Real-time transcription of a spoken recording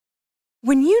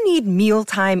When you need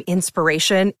mealtime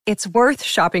inspiration, it's worth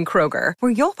shopping Kroger,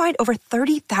 where you'll find over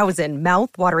 30,000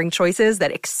 mouth-watering choices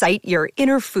that excite your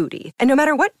inner foodie. And no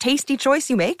matter what tasty choice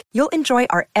you make, you'll enjoy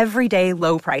our everyday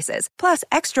low prices, plus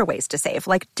extra ways to save,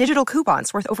 like digital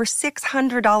coupons worth over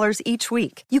 $600 each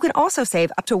week. You can also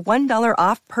save up to $1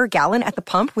 off per gallon at the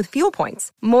pump with fuel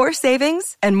points. More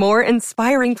savings and more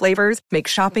inspiring flavors make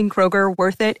shopping Kroger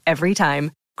worth it every time.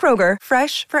 Kroger,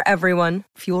 fresh for everyone.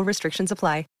 Fuel restrictions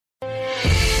apply.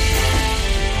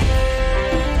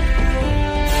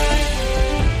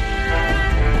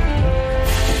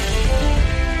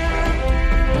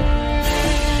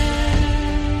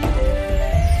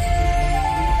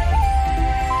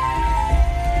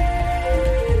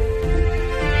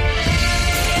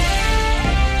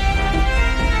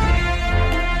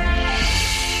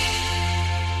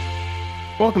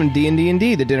 Welcome to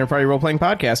D&D, the Dinner Party Role-Playing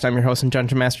Podcast. I'm your host and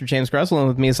Dungeon Master, James Gressel, and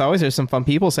with me, as always, there's some fun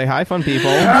people. Say hi, fun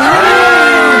people.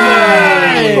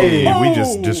 Hey! We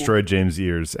just destroyed James'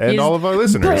 ears and all of our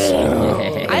listeners.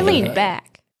 I leaned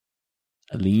back.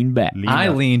 I leaned back. I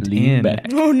leaned in. back.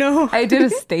 Oh no. I did a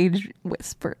stage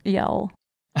whisper yell.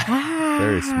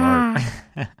 Very smart.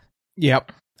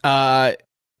 Yep.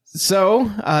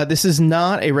 So, this is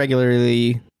not a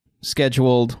regularly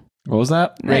scheduled... What was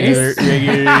that? Regular.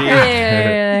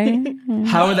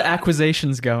 How are the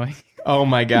acquisitions going? Oh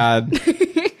my god!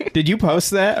 Did you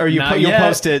post that, or you'll yet.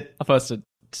 post it? I'll post it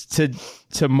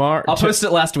tomorrow. I'll post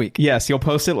it last week. Yes, you'll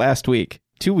post it last week.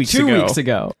 2 weeks ago. 2 weeks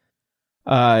ago.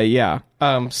 Yeah.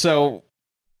 So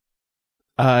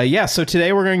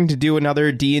today we're going to do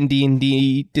another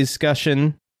D&D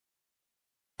discussion.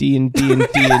 D&D.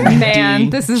 Man,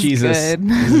 this is Jesus. good.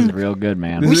 This is real good,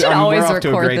 man. We should always we're off to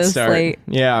a record great this start. late.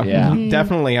 Yeah. Yeah.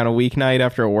 Definitely on a weeknight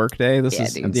after a work day. This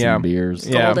is And some beers.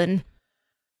 Yeah. Golden.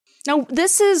 Now,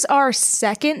 this is our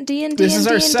second D&D. This is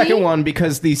our second one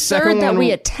because the second third one that we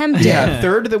attempted. Yeah,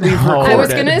 third that we've recorded. I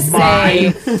was gonna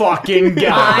say, fucking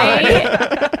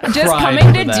I just Cried coming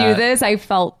for to do that. this, I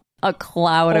felt a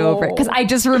cloud over it because I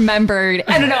just remembered.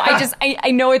 I don't know.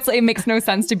 I know it makes no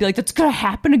sense to be like that's gonna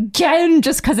happen again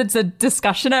just because it's a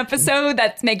discussion episode.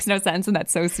 That makes no sense and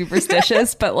that's so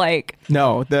superstitious. But like,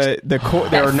 No, there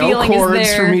are no feeling is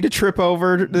cords for there. me to trip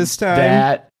over this time.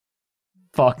 That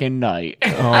fucking night.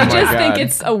 Oh I my just think God.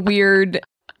 it's a weird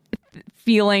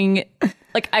feeling,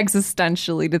 like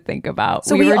existentially to think about.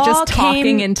 So we were all just talking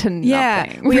came- into nothing.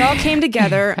 Yeah, we all came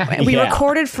together. We Yeah.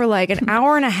 recorded for like an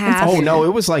hour and a half. Oh no, it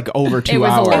was like over 2 It was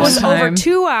a hours. long It was time. over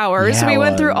 2 hours. Yeah, We it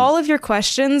went through was. all of your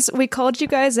questions. We called you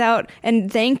guys out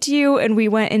and thanked you, and we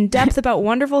went in depth about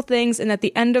wonderful things. And at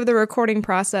the end of the recording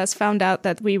process, found out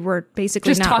that we were basically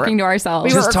just not talking to ourselves.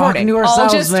 We were Just recording. talking to All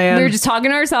ourselves, just, man. We were just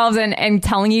talking to ourselves and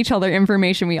telling each other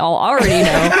information we all already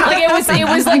know. Like it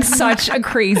was like such a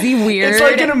crazy weird. It's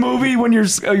like in a movie when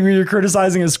you're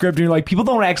criticizing a script and you're like, people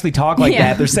don't actually talk like Yeah.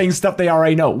 that. They're saying stuff they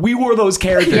already know. We were those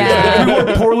characters. Yeah. We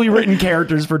were poorly written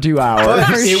characters for 2 hours. But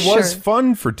For it was sure.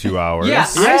 fun for 2 hours. Yeah, I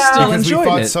still because enjoyed we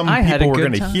thought it. some I had a people were good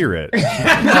going to time. hear it.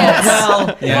 Well,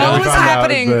 While we it was found out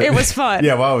happening, that- it was fun.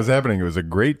 Yeah, while it was happening, it was a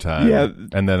great time. Yeah.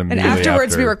 And then And immediately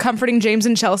afterwards, after, we were comforting James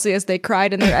and Chelsea as they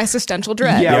cried in their existential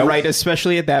dread. Yeah, Yep. right.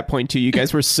 Especially at that point too, you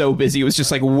guys were so busy. It was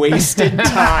just like wasted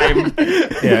time.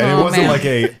 Yeah, Oh, it wasn't man. like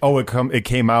it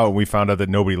came out and we found out that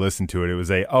nobody listened to it. It was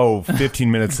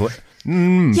 15 minutes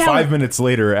 5 minutes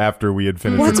later after we had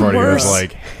finished What's recording, it worse? was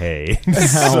like, hey, Oh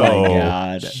so my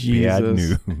God. bad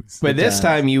Jesus. news. But this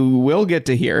time you will get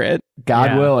to hear it.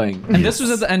 God Yeah. willing. And this was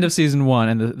at the end of season 1,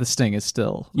 and the sting is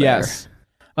still there. Yes.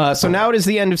 So now it is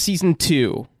the end of season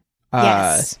 2.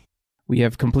 Yes. We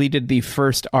have completed the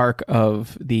first arc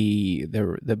of the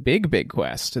big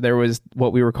quest. There was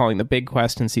what we were calling the big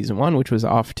quest in season 1, which was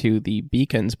off to the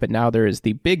beacons, but now there is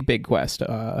the big quest,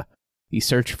 the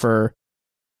search for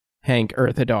Hank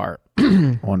Earthadar.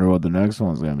 Wonder what the next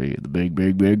one's going to be. The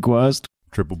big quest.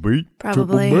 Triple B.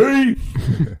 Probably. Triple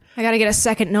B. I got to get a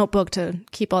second notebook to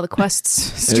keep all the quests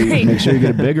straight. Make sure you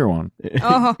get a bigger one.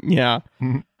 Oh, Yeah.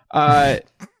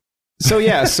 So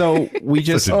we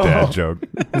just Such a dad joke.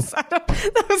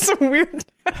 that was so weird.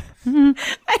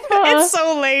 It's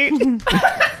so late.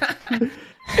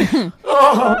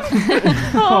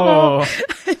 Oh,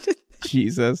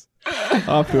 Jesus!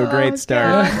 Off to a great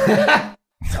start.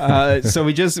 So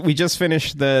we just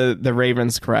finished the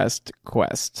Raven's Crest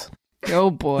quest.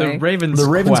 Oh boy. The Raven's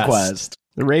Quest.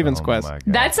 The Raven's Oh Quest. my God.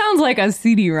 That sounds like a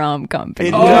CD-ROM company.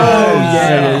 It Oh, does.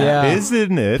 yeah.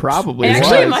 Isn't it? Probably. It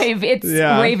actually was. might. It's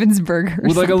Yeah. Ravensburger or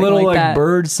With like a something little like that.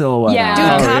 bird silhouette. Yeah. Dude,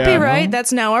 Oh, yeah. copyright.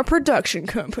 That's now our production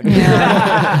company.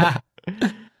 Yeah.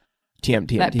 TM.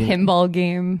 That pinball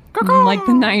game from like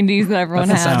the 90s that everyone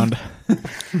That's the had. sound.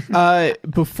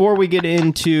 Before we get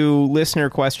into listener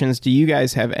questions, do you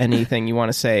guys have anything you want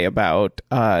to say about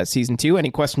season 2?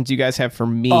 Any questions you guys have for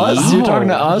me? Us? You're talking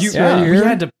to us right here? We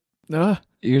had to.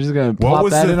 You're just gonna What plop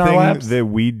was that the in our thing laps? that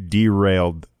we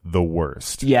derailed the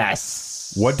worst?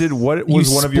 Yes. What was You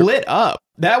one of your? split up.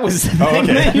 That was the Oh, thing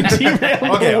okay. that you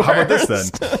derailed. Okay, the how about this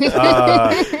worst.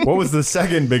 then? What was the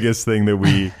second biggest thing that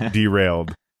we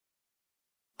derailed?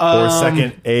 Or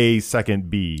second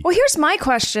B? Well, here's my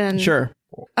question. Sure.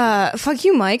 Fuck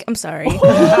you, Mike. I'm sorry. Oh,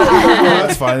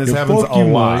 that's fine. This happens a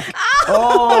lot.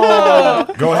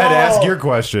 Go ahead, ask your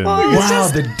question. Wow,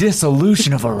 the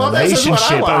dissolution of a this is what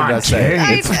I relationship. wanted to say.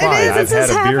 It's fine. I've had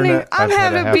a beer. I'm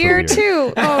having a beer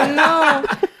too. Oh no.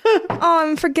 Oh,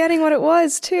 I'm forgetting what it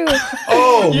was too.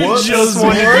 Oh, whoops. worth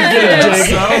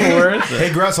it. Hey,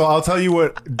 Gressel, I'll tell you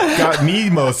what got me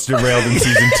most derailed in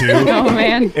season 2. Oh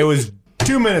man. It was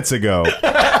 2 minutes ago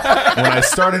when I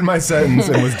started my sentence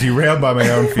and was derailed by my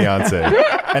own fiance.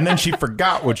 And then she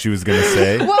forgot what she was going to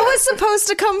say. What was supposed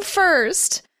to come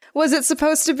first? Was it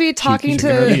supposed to be talking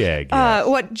chicken or to the egg, yeah.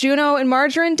 what Juno and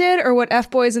Margarine did, or what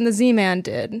F-Boys and the Z-Man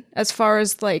did, as far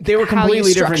as like They were how you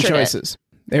completely different structured it? choices.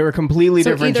 They were completely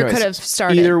So different either choices. could have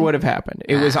started. Either would have happened.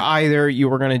 It was either you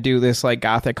were going to do this like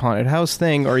gothic haunted house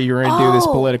thing, or you were going to do this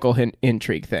political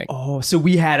intrigue thing. Oh, so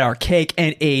we had our cake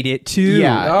and ate it too.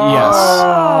 Yeah.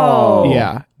 Oh. Yes.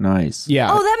 Yeah. Nice. Yeah.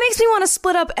 Oh, that makes me want to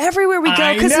split up everywhere we go,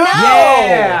 I because know.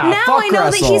 Yeah. now Fuck I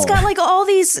know that he's Gressel. got like all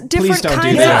these different don't do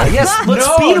kinds that. of. Yes, let's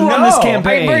No, speed run this no.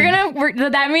 campaign.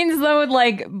 That means though,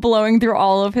 like blowing through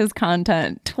all of his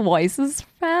content twice as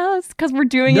fast because we're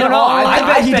doing it all. I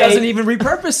bet he I doesn't bet- even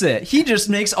repurpose it. He just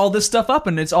makes all this stuff up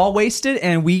and it's all wasted,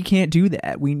 and we can't do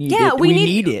that. We need Yeah, it. we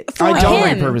need need it. for I don't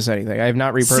him repurpose anything. I have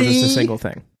not repurposed a See? single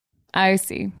thing. I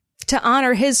see. To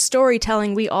honor his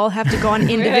storytelling, we all have to go on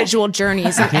individual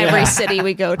journees in every city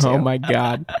we go to. Oh my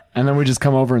god. And then we just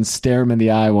come over and stare him in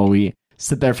the eye while we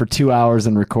sit there for 2 hours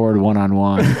and record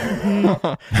one-on-one.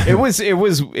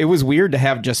 It was weird to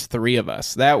have just 3 of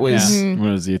us. That was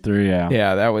What is he, 3? Yeah.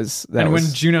 yeah, that was And when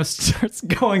Juno starts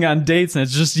going on dates and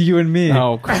it's just you and me.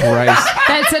 oh Christ.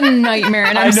 That's a nightmare,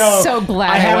 and I'm so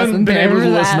glad I haven't wasn't been there able for to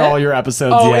listen to that. all your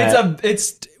episodes Oh, yet.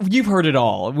 it's you've heard it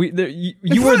all.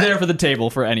 You were there for the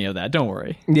table for any of that. Don't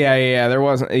worry. Yeah, there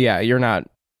wasn't you're not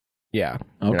you're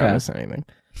Okay. not missing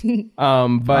anything.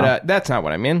 But that's not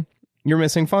what I mean. You're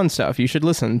missing fun stuff. You should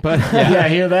listen. But Yeah,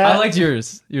 hear that? I liked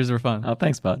yours. Yours were fun. Oh,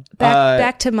 thanks, bud.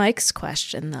 Back to Mike's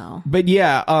question, though. but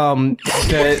yeah,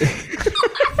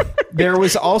 there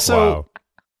was also Wow.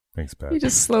 Thanks, Pat. You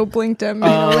just slow blinked at me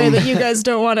in a way that you guys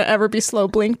don't want to ever be slow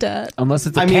blinked at. Unless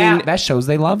it's a I cat, mean- that shows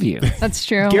they love you. That's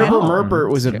true. Gerber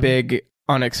Merpert was a big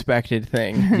unexpected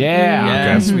thing.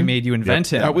 Yeah. Yes, we made you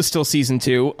invent him. That was still season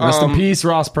 2. Rest in peace,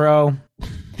 Ross Pro.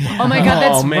 Oh my god,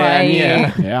 that's Oh, man, right.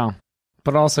 yeah. Yeah.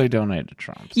 But also donate to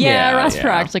Trump. Yeah, Yeah, Ross yeah.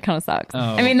 Pro actually kind of sucks. Oh.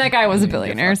 I mean, that guy was a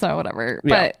billionaire, so whatever.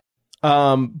 Yeah.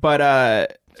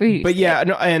 But yeah,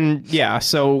 no, and yeah,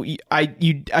 so I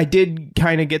did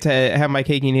kind of get to have my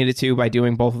cake and eat it too by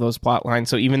doing both of those plot lines.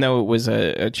 So even though it was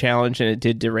a challenge and it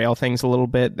did derail things a little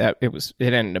bit, that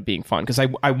it ended up being fun because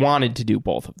I wanted to do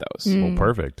both of those. Well,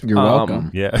 perfect. You're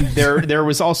welcome. Yeah. There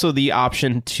was also the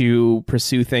option to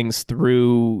pursue things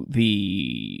through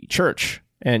the church,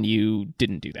 and you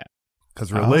didn't do that.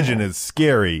 Because religion is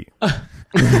scary.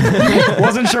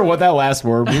 Wasn't sure what that last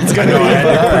word was I going to know. be. I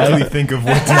had to quickly think of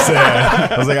what to say.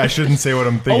 I was like, I shouldn't say what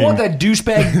I'm I thinking. want that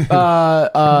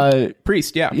douchebag.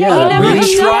 Priest, yeah. Yeah, never really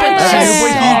hooked up tried with to- us.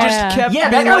 He just kept Yeah,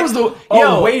 that being guy like, was the.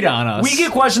 oh, wait on us. We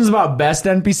get questions about best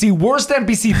NPC, worst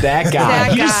NPC. That guy.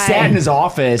 That He just guy. sat in his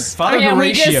office. Father We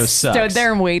Horatio just sucks. stood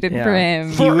there and waited for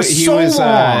him. For so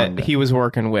long. He was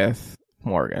working with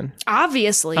Morgan.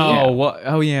 Obviously. Oh, what?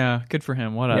 Oh, yeah. Good for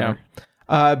him. Whatever.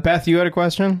 Beth, you had a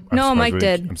question? I'm No, surprised Mike we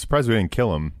did. I'm surprised we didn't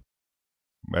kill him.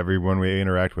 Everyone we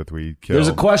interact with, we kill. There's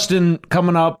a question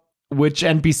coming up. Which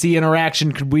NPC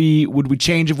interaction would we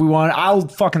change if we want? I'll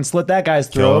fucking slit that guy's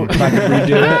Kill throat him. if I could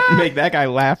redo it. Make that guy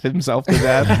laugh himself to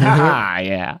death. Ah,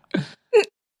 yeah.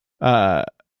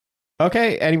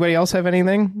 Okay, anybody else have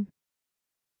anything?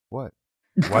 What?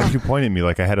 Why did you point at me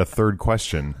like I had a third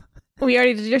question? We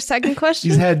already did your second question?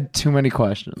 He's had too many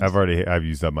questions. I've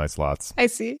used up my slots. I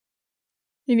see.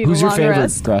 You need Who's a your long favorite,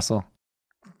 rest. Gressel?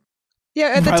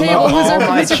 Yeah, at the I table. love Who's all our,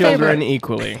 my who's your children favorite?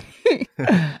 equally.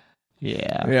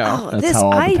 Yeah. Yeah. Oh, That's this how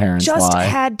all the I parents just lie.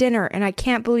 had dinner and I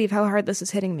can't believe how hard this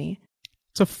is hitting me.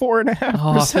 It's a 4.5%.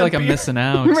 Oh, I feel like I'm missing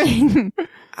out. Right. Do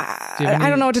you have I any-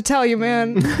 don't know what to tell you,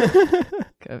 man. Can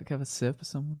I have a sip of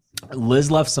someone?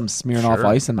 Liz left some Smirnoff Sure.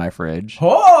 Ice in my fridge.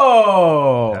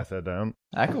 Oh! Pass that down.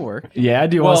 That could work. Yeah,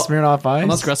 do you Well, want Smirnoff Ice?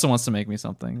 Unless Gressel wants to make me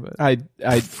something, but I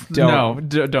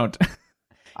don't. no, don't.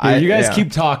 Here, you guys yeah.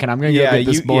 keep talking. I'm gonna go Yeah, get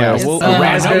this you- boy. yeah, a we'll- No,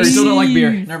 raspberry. you still don't like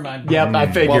beer. Never mind. Yep, I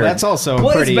figured. Well, that's also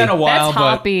Well, pretty. it's been a while, That's but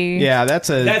hoppy. yeah, that's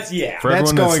For yeah. That's everyone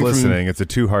that's going from- listening, it's a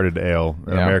two-hearted ale,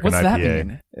 an Yeah. American what's that IPA.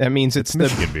 mean? that means it's the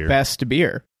Michigan beer. best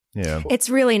beer. Yeah. It's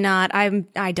really not.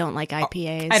 I don't like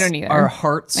IPAs. I don't either. Our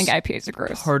hearts I think IPAs are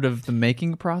gross. part of the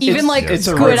making process. Even like it's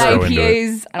a good retro into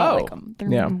IPAs, I don't Oh. like them. They're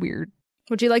Yeah. weird.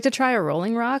 Would you like to try a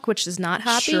Rolling Rock, which is not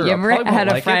hoppy? Sure. You I ever probably won't had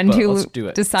a like it, friend but who let's do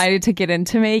it. decided to get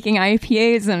into making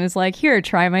IPAs and was like, "Here,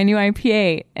 try my new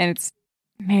IPA," and it's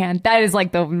that is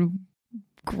like the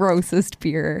grossest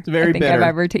beer It's very I think bitter. I've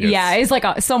ever taken. Yes. Yeah, it's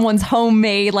like someone's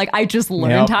homemade. Like I just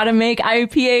learned Yep. how to make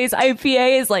IPAs.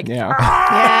 IPAs like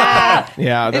Yeah,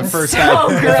 yeah. The It's first so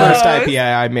the first gross.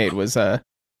 IPA I made was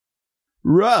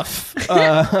rough.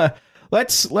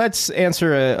 Let's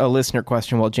answer a listener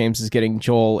question while James is getting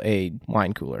Joel a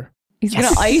wine cooler. he's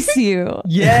gonna ice you.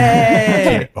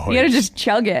 Yay! You gotta just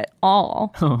chug it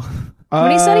all.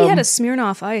 When he said he had a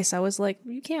Smirnoff Ice, I was like,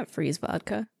 you can't freeze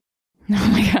vodka. Oh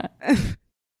my god.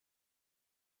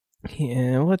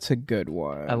 Yeah, what's a good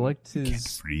one? I liked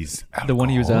his Freeze. the one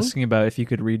he was alcohol. asking about if you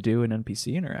could redo an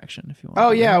NPC interaction if you want.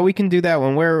 Oh yeah, we can do that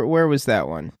one. Where was that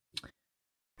one?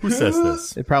 Who says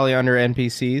this? It's probably under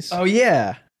NPCs. Oh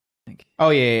yeah. Oh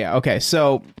yeah. Okay,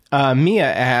 so Mia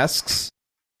asks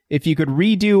if you could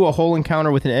redo a whole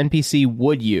encounter with an NPC,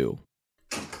 would you?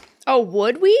 Oh,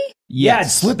 would we? Yeah,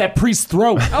 Yes. slit that priest's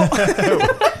throat.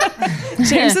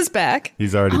 James is back.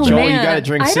 He's already Oh, done. Joel, you man, got to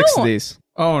drink I 6 of don't- these.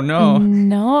 Oh no.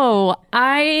 No,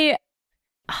 I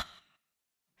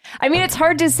mean, it's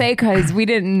hard to say because we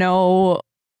didn't know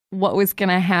what was going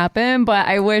to happen, but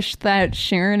I wish that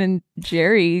Sharon and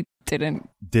Jerry didn't.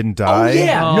 Didn't Oh die.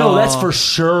 yeah, no, that's for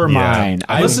sure Yeah. mine.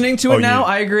 I'm Listening to oh, it now, you-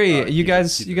 I agree. You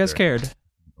guys you did cared.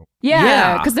 Yeah,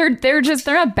 Yeah. because they're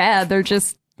not bad. They're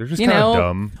just, They're just you kind know, of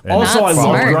dumb. and Also, Not I love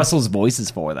smart. Russell's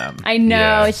voices for them. I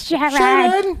know, Yeah.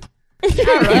 Sharon.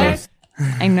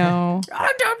 I know.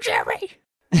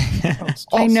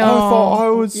 I know.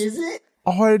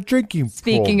 I had a drinking.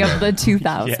 Speaking of the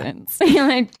 2000s.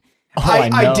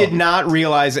 Like, I did not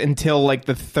realize until like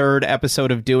the 3rd episode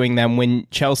of doing them when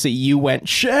Chelsea, you went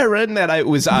Sharon that it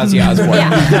was Ozzy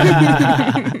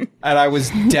Osbourne, and I was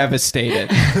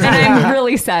devastated. and I'm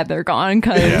really sad they're gone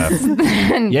because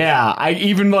Yeah, I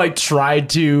even like tried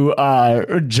to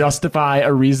justify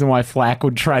a reason why Flack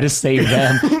would try to save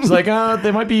them. It's like,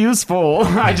 they might be useful.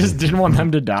 I just didn't want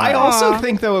them to die. I also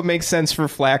think though it makes sense for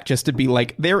Flack just to be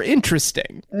like they're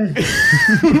interesting,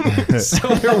 so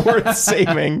they're worth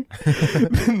saving.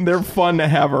 They're fun to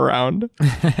have around.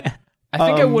 I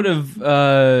think I would have.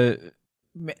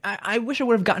 I wish I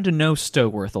would have gotten to know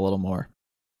Stokeworth a little more.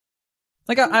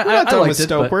 Like We're not I done liked with it,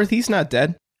 but- Stokeworth. He's not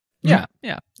dead. Yeah.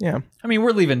 Yeah, I mean,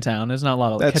 we're leaving town. There's not a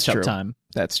lot of That's catch up true. time.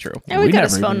 that's true. Yeah, we We got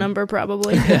his never phone even- number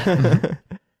probably. I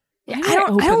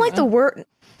don't like the word.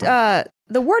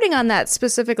 The wording on that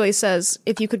specifically says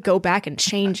if you could go back and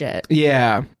change it,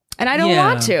 Yeah, and I don't Yeah.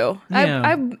 want to.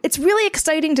 Yeah. It's really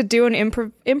exciting to do an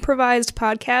improvised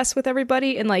podcast with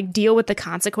everybody and like deal with the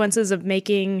consequences of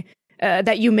making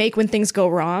that you make when things go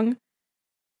wrong.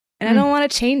 And I don't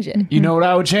want to change it. You know what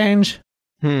I would change?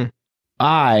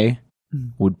 I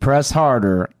would press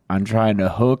harder on trying to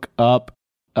hook up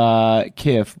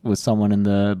Kif with someone in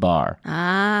the bar. Oh,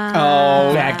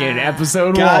 Back in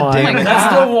episode God 1. damn it.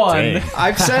 That's the one. Dang.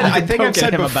 I've said. I think I've Poking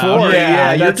said him before. about.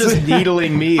 Yeah, you're that's- just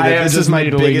needling me. I That am this is just my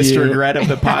needling biggest you. regret of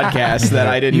the podcast that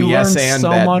I didn't You yes learned and so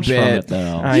that much from bit. it,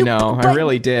 though. I know. I but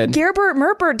really did. Gerbert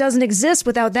Merpert doesn't exist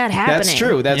without that happening. That's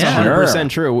true. That's Yeah. 100%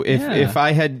 true. Yeah. If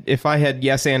I had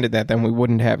yes anded that, then we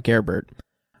wouldn't have Gerbert.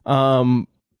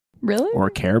 really? Or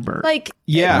Care Bird. Like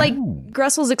Yeah. like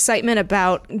Gressel's excitement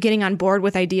about getting on board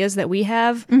with ideas that we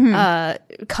have,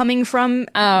 coming from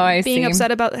Oh, I being see. upset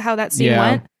about how that scene Yeah.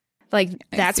 went. Like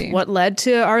that's see. what led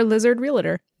to our lizard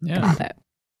realtor. Yeah.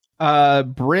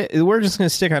 Britt, we're just going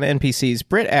to stick on NPCs.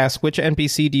 Britt asks, which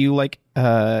NPC do you like?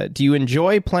 Do you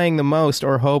enjoy playing the most,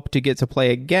 or hope to get to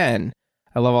play again?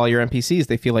 I love all your NPCs.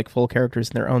 They feel like full characters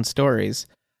in their own stories.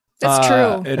 That's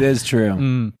true. It is true.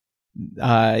 Mm.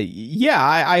 Yeah,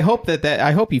 I hope that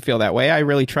I hope you feel that way. I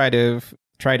really try to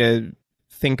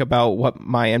think about what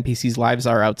my NPCs' lives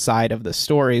are outside of the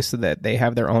story, so that they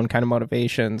have their own kind of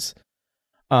motivations.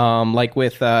 Like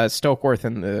with Stokeworth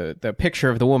and the picture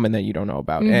of the woman that you don't know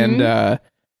about, and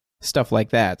stuff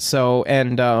like that. So,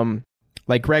 and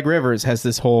like Greg Rivers has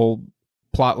this whole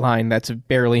plot line that's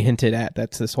barely hinted at.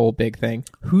 That's this whole big thing.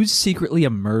 Who's secretly a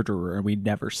murderer we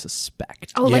never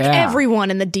suspect? Oh, like Yeah. everyone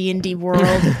in the D&D world.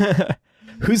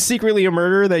 Who's secretly a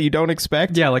murderer that you don't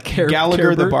expect? Yeah, like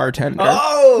Gallagher the bartender.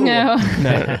 Oh, No.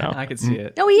 No. I could see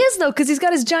it. No, he is though, because he's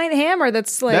got his giant hammer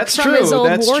that's like That's from true. his old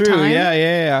That's wartime. true.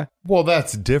 Yeah. Well,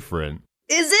 that's different.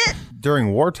 Is it?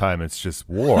 During wartime, it's just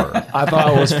war. I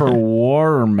thought it was for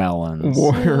watermelons.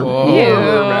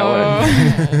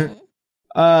 Watermelon.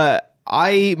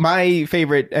 My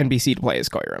favorite NPC to play is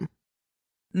Koiram.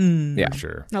 Yeah.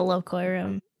 Sure. I love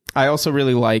Koiram. I also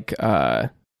really like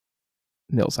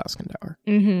Nils Askendauer.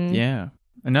 Mm-hmm. Yeah.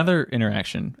 Another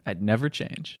interaction I'd never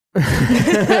change.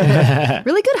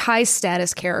 Really good high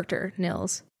status character,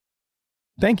 Nils.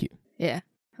 Thank you. Yeah,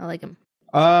 I like him.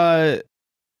 A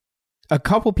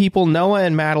couple people, Noah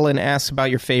and Madeline, asked about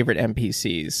your favorite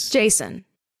NPCs. Jason.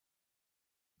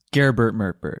 Gerbert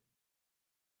Mertbert.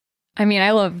 I mean,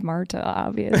 I love Marta,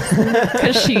 obviously,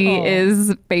 because she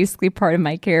is basically part of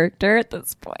my character at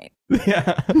this point.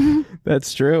 Yeah,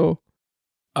 that's true.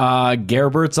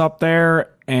 Gerbert's up there,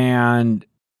 and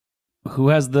who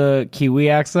has the Kiwi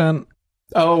accent?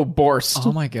 Oh, Borst.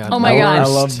 Oh my god. Oh my I gosh.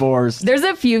 love Borst. There's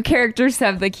a few characters that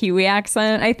have the Kiwi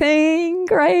accent, I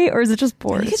think, right? Or is it just I think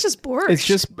Boris? it's just Borscht. It's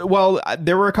just, well,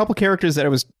 there were a couple characters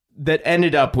that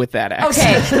ended up with that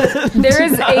accent. Okay, there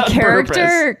is Not a on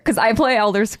character, because I play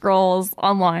Elder Scrolls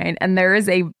Online, and there is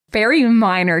a very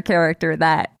minor character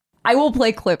that I will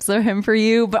play clips of him for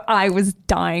you, but I was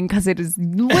dying because it is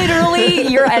literally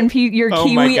your Oh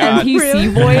my Kiwi God. NPC Really?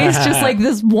 voice, just like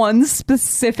this one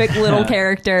specific little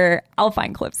character. I'll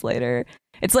find clips later.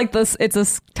 It's like this. It's a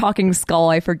talking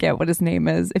skull. I forget what his name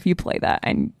is. If you play that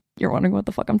and you're wondering what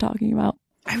the fuck I'm talking about.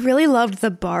 I really loved the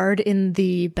bard in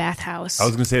the bathhouse. I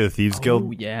was going to say the Thieves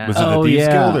Guild. yeah. Was it Oh, the Thieves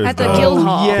yeah. Guild? Or At the Guild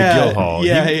Hall. Yeah, The Guild Hall.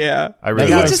 Yeah, He- yeah. I really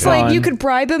That liked was just him. like fun. you could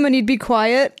bribe him and he'd be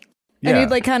quiet, and Yeah. he'd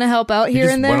like kind of help out He here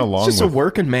just and there. went along Just a with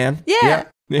working man. Yeah,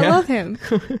 Yeah. I love him.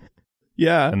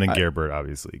 Yeah. And then Gerbert,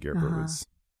 obviously. Gerbert was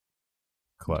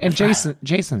clutch. And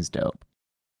Jason's dope.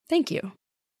 Thank you.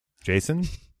 Jason?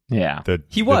 Yeah.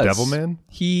 He was. The Devil Man?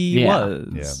 He Yeah. was.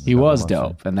 Yeah. He was Devil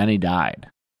dope, and then he died.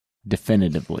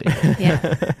 Definitively.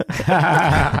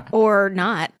 Yeah, or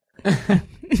not,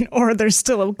 or there's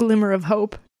still a glimmer of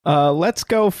hope. Let's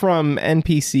go from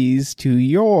NPCs to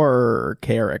your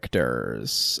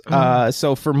characters.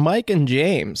 So for Mike and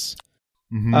James,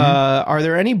 Mhm. are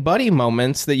there any buddy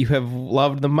moments that you have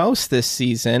loved the most this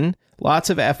season?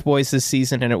 Lots of F-boys this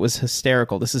season, and it was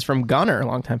hysterical. This is from Gunner,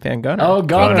 longtime fan Gunner. Oh,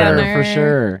 Gunner, Gunner. for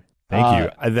sure. Thank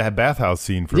you. That bathhouse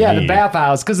scene for Yeah, me. the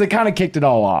bathhouse, because it kind of kicked it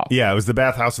all off. Yeah, it was the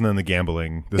bathhouse and then the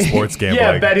gambling, the sports gambling.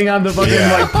 Yeah, betting on the fucking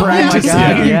Yeah. like practice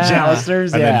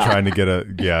jousters. And Yeah. then trying to get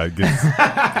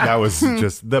that was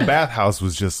just, the bathhouse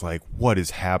was just like, what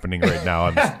is happening right now?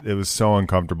 It was so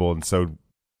uncomfortable and so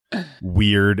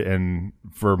weird. And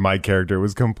for my character, it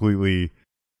was completely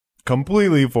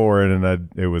foreign. And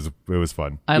it was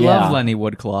fun. I Yeah. love Lenny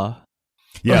Woodclaw.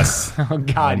 Yes. Oh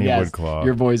God, Lenny yes. Woodclaw.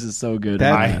 Your voice is so good.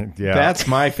 That's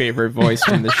my favorite voice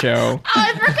from the show.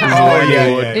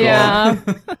 Yeah.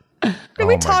 Did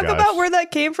we talk about where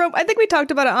that came from? I think we talked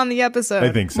about it on the episode.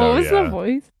 I think so. What was yeah. the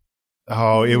voice?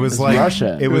 Oh, it was It's like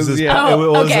Russian. It was. Yeah. It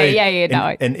was okay, yeah,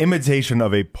 no. an imitation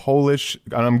of a Polish.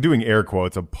 And I'm doing air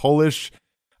quotes. A Polish.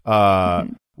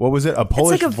 What was it? A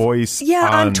Polish like voice. yeah,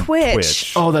 on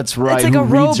Twitch. Oh, that's right. It's like Who a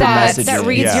reads your robot messages. that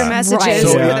reads Yeah. your messages Right. So,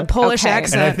 with yeah. a Polish Okay.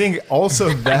 accent. And I think also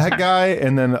that guy,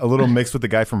 and then a little mixed with the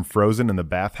guy from Frozen in the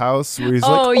bathhouse, where he's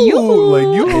Oh, like, you. "Ooh,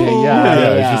 like you."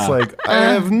 Yeah. It's just like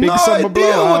I have no summer idea what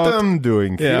blowout. I'm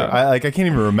doing. Yeah. I can't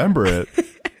even remember it.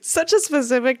 Such a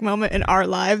specific moment in our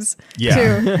lives, Yeah.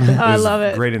 too. I was love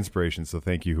it. Great inspiration. So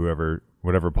thank you,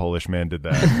 whatever Polish man did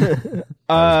that.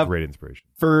 That was great inspiration.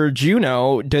 For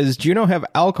Juno, does Juno have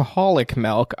alcoholic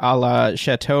milk a la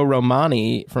Chateau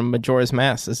Romani from Majora's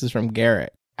Mask? This is from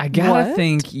Garrett. I gotta What?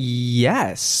 think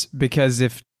yes, because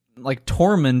if like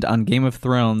Tormund on Game of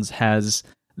Thrones has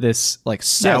this like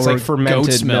sour it's like fermented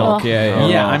goat's milk. milk. Yeah.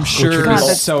 Yeah, I'm sure. God, It's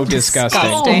that's so disgusting.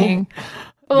 Disgusting.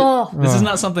 Oh. This is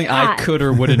not something I God. could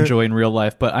or would enjoy in real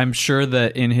life, but I'm sure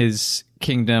that in his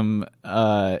kingdom,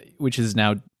 which is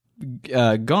now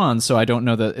gone, so I don't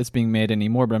know that it's being made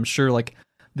anymore, but I'm sure like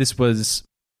this was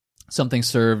something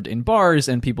served in bars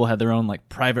and people had their own like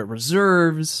private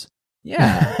reserves.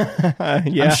 Yeah.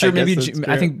 Yeah, I'm sure I guess maybe that's I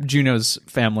true. think Juno's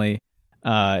family,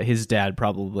 his dad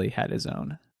probably had his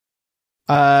own.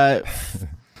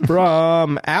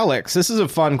 From Alex, this is a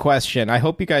fun question. I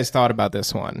hope you guys thought about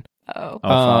this one.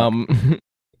 Oh.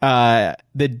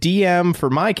 The DM for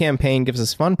my campaign gives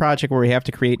us a fun project where we have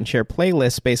to create and share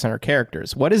playlists based on our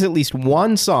characters. What is at least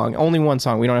one song, only one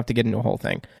song, we don't have to get into a whole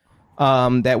thing,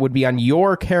 that would be on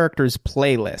your character's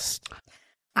playlist?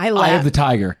 I Eye laugh. of the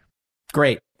Tiger.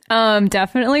 Great.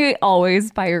 Definitely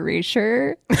Always by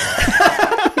Erasure.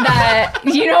 That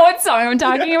You know what song I'm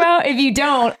talking about? If you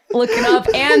don't, look it up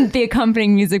and the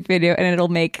accompanying music video, and it'll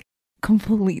make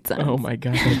complete sense. Oh my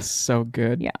god, that's so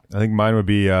good. Yeah. I think mine would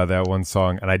be that one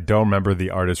song, and I don't remember the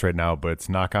artist right now, but it's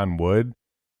Knock on Wood.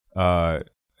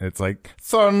 It's like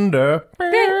thunder,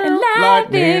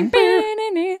 lightning.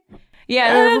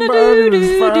 Yeah.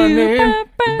 Everybody's finding.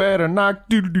 You better knock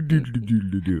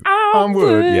on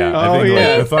wood. Yeah, I think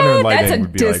like the thunder and lightning That's a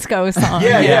would be disco song.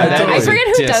 Yeah, totally. I forget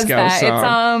who does Disco that.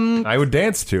 song. It's I would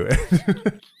dance to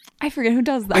it. I forget who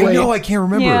does that. I know, I can't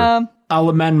remember. Yeah. I'll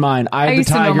amend mine. I have the used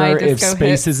to know my Tiger. If disco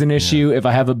space hits. is an issue,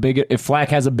 if Flack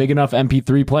has a big enough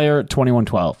MP3 player,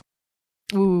 2112.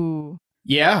 Ooh.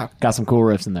 Yeah. Got some cool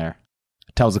riffs in there.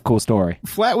 Tells a cool story.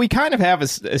 Flat. We kind of have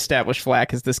established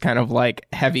Flack as this kind of like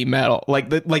heavy metal, like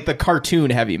the cartoon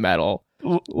heavy metal,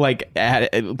 like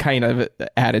kind of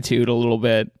attitude a little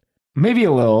bit. Maybe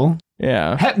a little.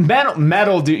 Yeah.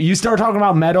 Metal, dude. You start talking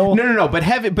about metal. No. But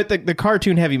the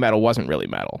cartoon heavy metal wasn't really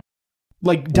metal.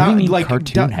 Like What do you mean like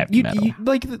cartoon heavy metal?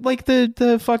 like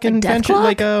the fucking Like Death venture, Clock?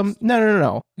 like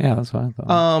no. Yeah, that's what I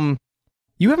thought.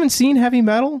 You haven't seen heavy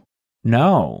metal?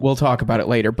 No. We'll talk about it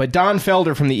later. But Don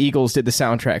Felder from the Eagles did the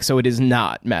soundtrack, so it is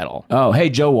not metal. Oh, hey,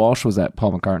 Joe Walsh was at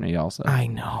Paul McCartney also. I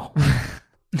know.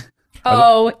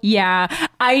 Oh, yeah.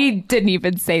 I didn't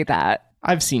even say that.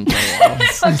 I've seen Joe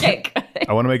Walsh. Okay, good.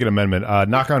 I want to make an amendment.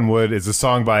 Knock on Wood is a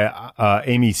song by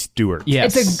Amy Stewart.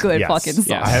 Yes. It's a good Yes. fucking song.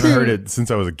 Yes. I haven't heard it since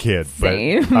I was a kid, but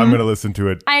Same. I'm going to listen to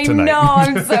it I tonight. know.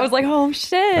 I was like, oh,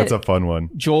 shit. That's a fun one.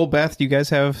 Joel, Beth, do you guys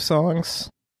have songs?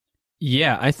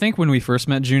 Yeah, I think when we first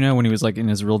met Juno, when he was like in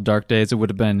his real dark days, it would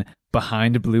have been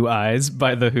Behind Blue Eyes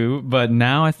by The Who. But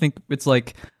now I think it's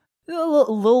like a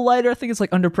little lighter. I think it's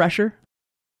like Under Pressure.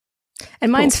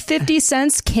 And mine's 50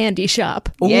 Cent's Candy Shop.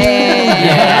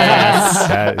 Yes.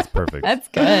 That is perfect. That's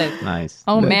good. Nice.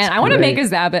 Oh, That's man. I want to great. make a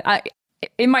Zabbath.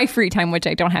 In my free time, which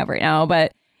I don't have right now,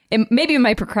 but maybe in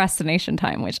my procrastination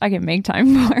time, which I can make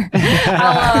time for,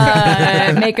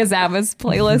 I'll make a Zabbath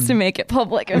playlist and make it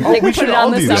public and like we put should it all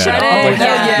on the do that. subreddit. Oh,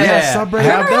 yeah, subreddit.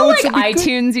 Remember how like That would be good.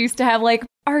 iTunes used to have like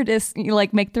artists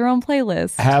like make their own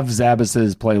playlists? Have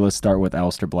Zabas's playlist start with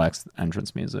Aleister Black's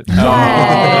entrance music.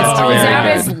 Yes. Oh,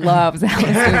 very Zabbath loves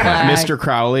Aleister Black. Mr.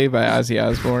 Crowley by Ozzy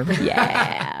Osbourne.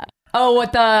 Yeah. Oh,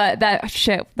 what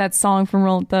that song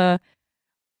from the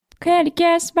Can You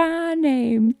Guess My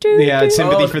Name? Yeah,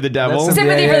 Sympathy for the Devil.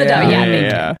 Sympathy for the Devil. Yeah, thank you.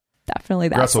 yeah. Definitely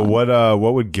that Russell, song.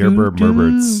 what would Gerber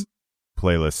Merbert's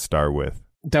playlist start with?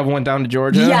 Devil Went Down to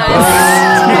Georgia. Yes.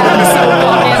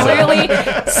 Literally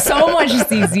so much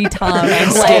ZZ Top.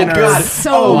 Like,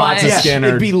 so much. of Skinner.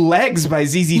 It'd be Legs by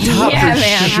ZZ Top Yeah, for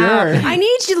man. sure. I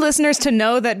need you listeners to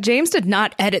know that James did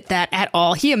not edit that at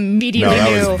all. He No, immediately that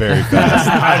knew. was very fast.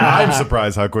 I'm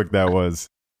surprised how quick that was.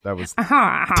 That was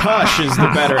Tush is the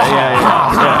better.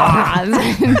 Yeah.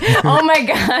 Oh my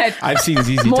god. I've seen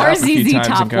ZZ More Top a few ZZ times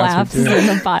in Top concert, laughs too. in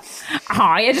the butt.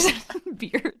 Oh, yeah, just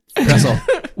beard. Russell,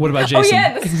 what about Jason? Oh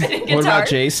yeah, the spinning guitar. What about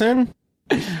Jason?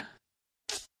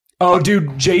 Oh,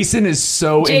 dude, Jason is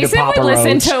so Jason into Papa would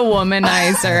listen Roach. to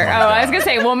Womanizer. I was gonna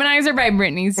say Womanizer by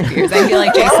Britney Spears. I feel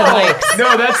like Jason likes.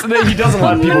 No, he doesn't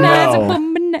let people know.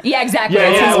 Yeah, exactly. Yeah,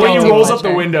 That's yeah. his When he guilty rolls up the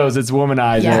pleasure. windows, it's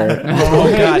Womanizer. Yeah.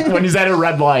 Oh god. When he's at a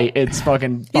red light, it's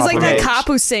fucking. He's like Papa that Roach. cop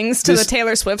who sings to This- the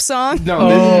Taylor Swift song No,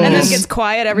 and then this, gets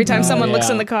quiet every time someone looks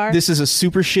yeah. in the car. this is a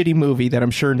super shitty movie that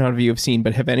I'm sure none of you have seen,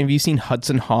 but have any of you seen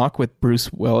Hudson Hawk with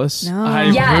Bruce Willis? No.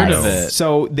 I've Yes. heard of it.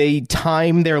 So they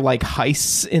time their like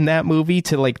heists in that movie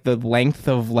to like the length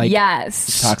of like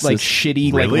Yes. like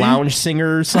shitty Really? like lounge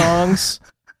singer songs.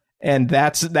 And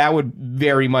that would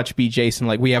very much be Jason.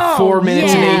 Like we have 4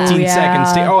 minutes yeah. and 18 Yeah.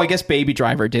 seconds. I guess Baby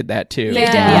Driver did that too. They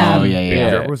did, Yeah. Oh, yeah.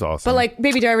 That was awesome. But like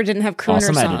Baby Driver didn't have crooner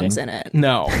Awesome songs editing. in it.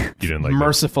 No, you didn't like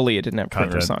mercifully it didn't have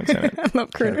crooner Content. songs in it. I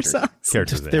love crooner songs.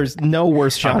 characters. in it. There's no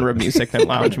worse genre of music than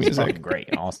lounge music. Great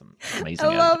and awesome. Amazing.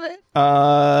 I love it.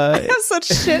 Uh, I have such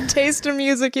shit taste in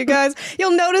music, you guys.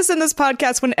 You'll notice in this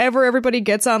podcast, whenever everybody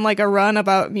gets on like a run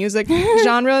about music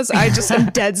genres, I just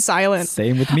am dead silent.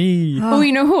 Same with me. Oh,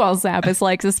 you know who else Zappis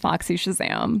likes is Foxy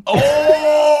Shazam.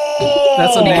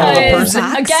 that's a name of a Because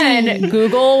person. again,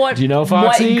 Google what Do you know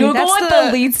Foxy? Google That's what the-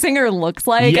 the lead singer looks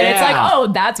like, and it's like, Yeah. oh,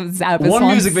 that's what Zappis One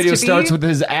wants music video to be. starts with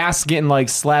his ass getting like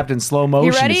slapped in slow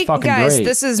motion. You ready, It's fucking guys? great.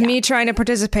 This is me trying to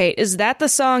participate. Is that the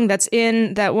song that's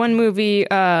in that one movie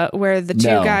where the two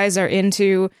No. guys are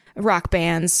into rock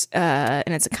bands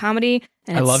and it's a comedy?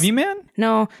 And I it's- Love You, Man?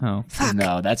 No, Oh.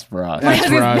 No, that's for us. That's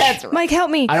Rush. That's right. Mike, help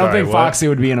me. I don't Sorry, think what? Foxy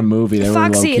would be in a movie. They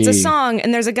Foxy, were it's a low-key. song,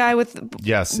 and there's a guy with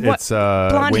Yes, what- it's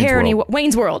blonde Wayne's hair and World.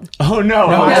 Wayne's World. Oh no,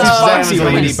 No, Foxy it's Shazam Foxy is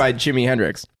Lady released. by Jimi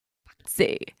Hendrix.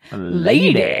 Foxy.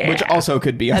 Lady. Which also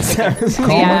could be on Samus.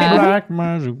 Yeah. Black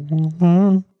magic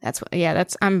woman. That's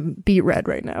I'm beat red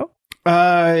right now.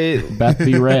 Beth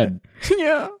be red.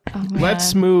 Yeah. Oh, man.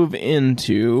 Let's move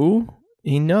into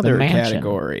another The mansion.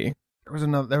 category.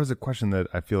 There was a question that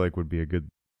I feel like would be a good.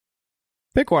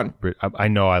 Pick one. I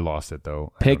know I lost it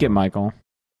though. I Pick don't it, know. Michael.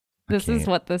 This is can't.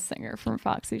 what the singer from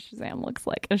Foxy Shazam looks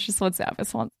like. It's just what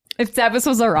Zavis wants. If Zavis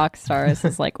was a rock star, this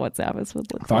is like what Zavis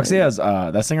would look Foxy like. has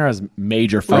that singer has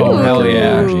major Freddie Oh, hell Mercury yeah.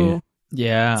 energy.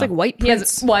 Yeah. It's like white He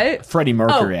Prince. has what? Freddie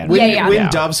Mercury Oh, energy. yeah. When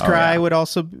Doves Cry would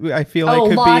also, I feel like, Oh,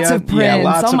 could lots be of Prince. Yeah,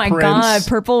 lots oh of my Prince. God,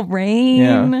 Purple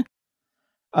Rain.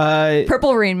 Yeah.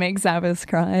 Purple Rain makes Zavis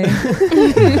cry.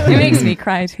 It makes me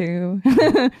cry too.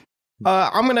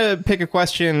 I'm going to pick a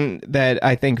question that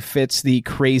I think fits the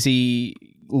crazy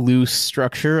loose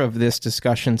structure of this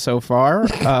discussion so far.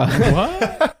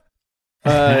 What?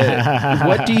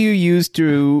 What do you use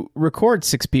to record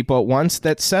 6 people at once?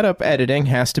 That setup editing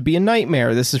has to be a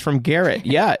nightmare. This is from Garrett.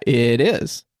 Yeah, it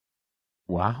is.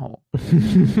 Wow.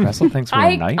 Russell thinks we're a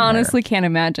I nightmare. honestly can't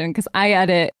imagine because I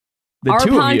edit The our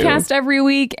two of you. podcast every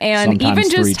week, and Sometimes even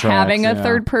just 3 tracks, having a yeah.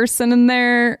 third person in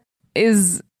there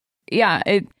is,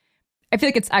 I feel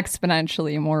like it's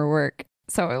exponentially more work.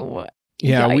 So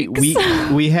Yeah,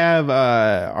 yikes. we have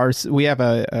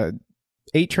a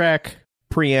 8-track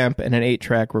preamp and an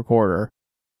 8-track recorder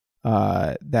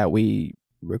that we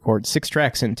record 6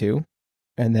 tracks into,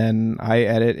 and then I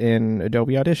edit in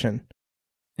Adobe Audition.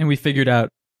 And we figured out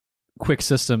quick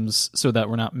systems so that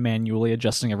we're not manually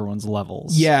adjusting everyone's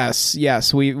levels.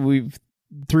 Yes, we've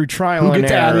through trial Who and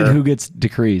gets error. added? Who gets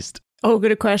decreased? Oh,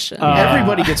 good question.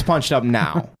 Everybody gets punched up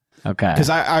now Okay. because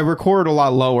I record a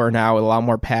lot lower now with a lot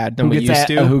more pad than Who we gets used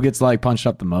to. who gets like punched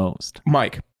up the most?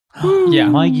 Mike. Yeah.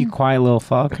 Mike, you quiet little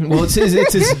fuck. Well, it's his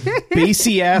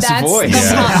bassy ass that's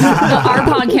voice. our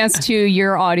podcast too.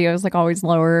 Your audio is like always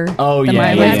lower. Oh than yeah,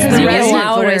 mine. yeah, That's yeah. because you get Resonant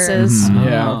louder. voices.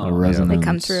 Yeah. The resonance. They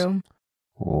come through.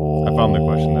 I found the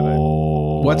question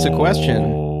that What's the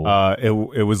question?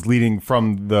 it was leading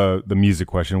from the music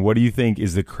question. What do you think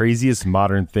is the craziest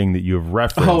modern thing that you have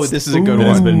referenced? Oh, this is a good that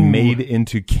has one. been made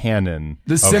into canon.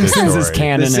 The of Simpsons is story.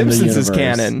 canon. The in the Simpsons is universe.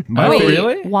 canon. My Wait, favorite-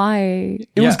 really? why?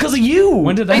 It was because of you.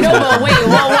 When did that I know, happen? but wait,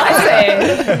 what was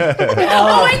it?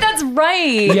 Oh, wait, that's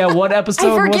right. Yeah, what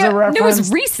episode I forget. was it It was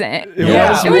referenced? recent.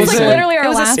 Yeah. It was like Was it- literally our it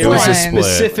was a last split. It was a one.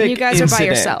 specific You guys are by incident.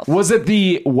 yourself. Was it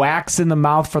the wax in the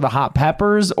mouth for the hot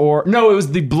peppers, or no? It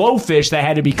was the blowfish that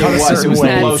had to be cut It a was. certain It was the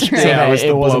way. blowfish. so Yeah, that it was the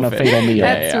it wasn't a blowfish. fatal meal.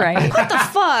 That's right. What the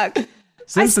fuck? I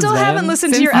Simpsons, still haven't man.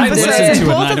 listened to your Simpsons. episodes, I listened and to it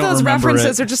and both I of don't those remember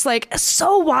references it. are just like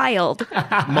so wild.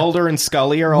 Mulder and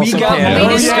Scully are also got canon.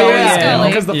 Mulder and Scully.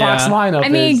 because the Fox Yeah. lineup. I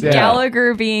mean, is, yeah.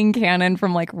 Gallagher being canon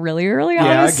from like really early on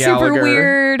Yeah, is super Gallagher.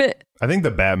 weird. I think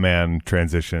the Batman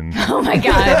transition. Oh my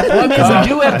god. Because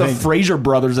we do have the Fraser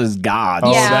brothers as gods.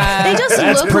 Yeah. They just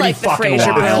That's look pretty like the fucking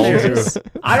Fraser wild. brothers.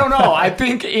 I don't know. I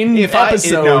think in If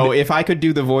episode, if I could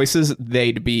do the voices,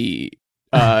 they'd be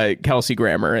Kelsey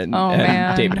Grammer and, Oh, and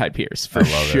man. David Hyde Pierce for love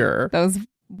it. sure. Those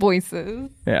voices.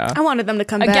 Yeah. I wanted them to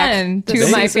come Again, back. two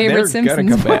of my They're favorite gonna Simpsons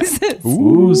come back. voices.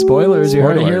 ooh, spoilers! You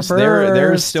heard it here Spoilers. first.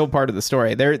 They're still part of the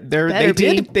story. They Better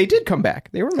be. did come back.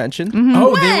 They were mentioned.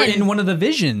 Oh, they were in one of the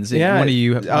visions. Yeah, One of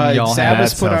you, y'all Samus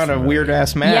had. put on a familiar. weird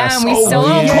ass mask. Yeah, and we still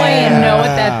don't quite know what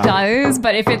that does.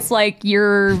 But if it's like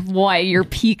your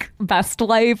peak best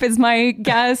life is my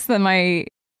guess, then my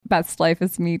best life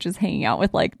is me just hanging out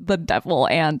with like the devil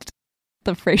and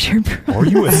the Fraser brothers. Or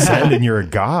you ascend and you're a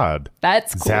god.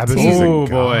 That's cool Zabbis too. is a Oh,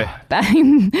 god.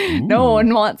 boy. No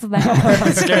one wants that.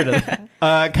 I'm scared of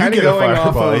that. Kind You of get a going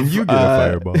off fireball, of and you get a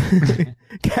fireball.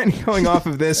 kind of going off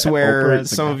of this, where Oprah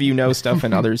is a some of you know stuff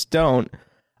and others don't.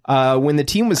 When the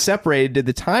team was separated, did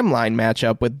the timeline match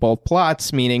up with both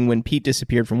plots? Meaning, when Pete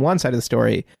disappeared from one side of the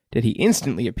story, did he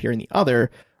instantly appear in the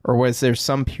other, or was there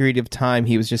some period of time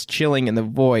he was just chilling in the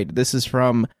void? This is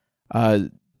from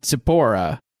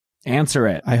Zipporah. Answer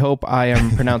it. I hope I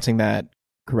am pronouncing that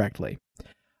correctly.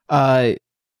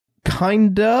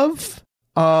 Kind of.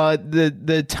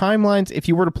 The timelines, if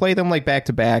you were to play them like back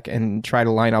to back and try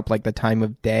to line up like the time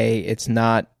of day, it's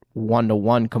not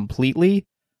 1-to-1 completely.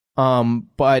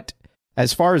 But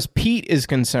as far as Pete is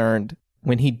concerned,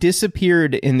 when he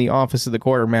disappeared in the office of the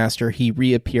quartermaster, he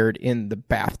reappeared in the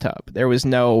bathtub. There was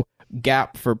no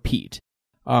gap for Pete.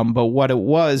 But what it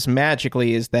was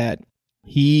magically is that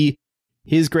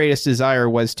his greatest desire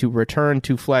was to return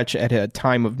to Fletch at a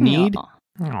time of need,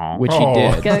 Aw. which he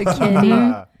did. Good kitty.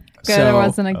 Good, So, there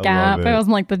wasn't a I gap. love It it.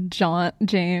 wasn't like the John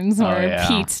James where yeah.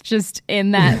 Pete's just in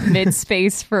that mid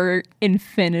space for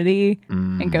infinity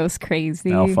and goes crazy.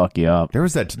 They'll fuck you up. There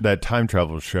was that time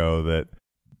travel show that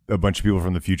a bunch of people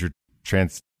from the future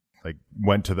like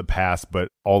went to the past, but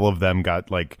all of them got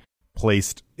like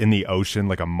placed in the ocean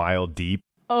like a mile deep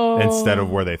instead of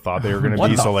where they thought they were going to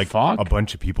be. So like a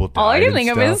bunch of people died. All I can and think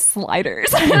of stuff. is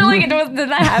sliders. Like, did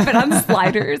that happen on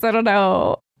sliders? I don't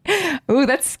know. Ooh,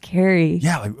 that's scary.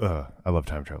 Yeah, like I love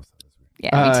time travel. Yeah,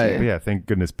 me too. But yeah, thank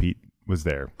goodness Pete was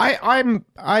there.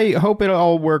 I hope it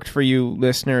all worked for you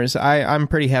listeners. I'm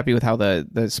pretty happy with how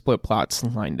the split plots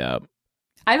lined up.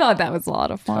 I thought that was a lot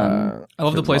of fun. I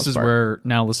love the places where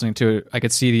now listening to it, I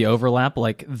could see the overlap,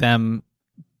 like them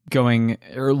going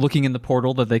or looking in the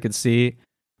portal that they could see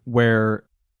where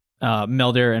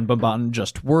Melder and Bombatan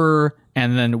just were,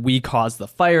 and then we caused the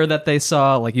fire that they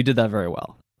saw. Like, you did that very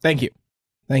well. Thank you.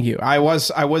 I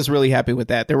was really happy with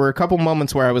that. There were a couple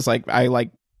moments where I was like,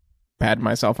 patted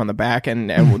myself on the back, and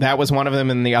that was one of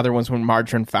them, and the other ones when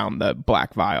Margarine found the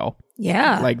black vial.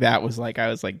 Yeah. Like, that was like, I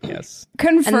was like, yes.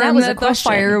 Confirm And that was that a the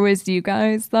question. fire was you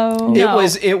guys, though. No.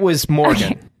 It was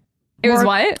Morgan. It was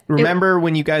what? Remember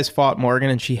when you guys fought Morgan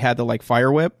and she had the like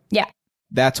fire whip? Yeah.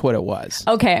 That's what it was.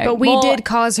 Okay. But we well, did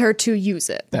cause her to use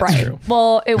it. That's right. true.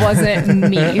 Well, it wasn't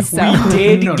me, so. We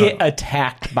did get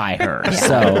attacked by her.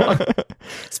 So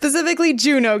Specifically,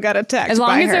 Juno got attacked As long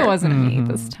by as her. it wasn't me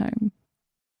this time.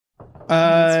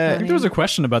 I think there was a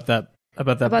question about that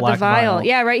About black the vial.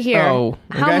 Yeah, right here. Oh,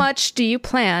 How okay. much do you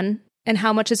plan and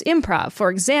how much is improv? For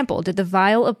example, did the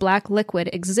vial of black liquid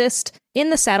exist in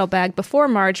the saddlebag before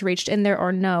Marge reached in there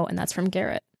or no? And that's from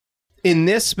Garrett. In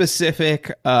this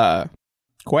specific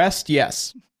quest,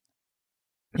 yes.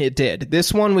 It did.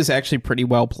 This one was actually pretty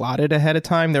well plotted ahead of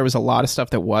time. There was a lot of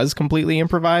stuff that was completely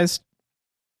improvised.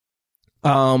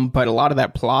 But a lot of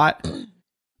that plot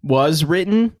was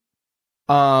written.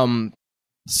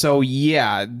 So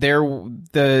yeah,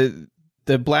 the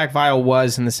black vial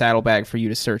was in the saddlebag for you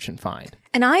to search and find.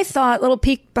 And I thought, little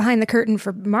peek behind the curtain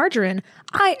for Margarine,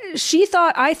 I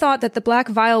thought that the black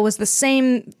vial was the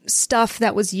same stuff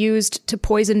that was used to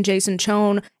poison Jason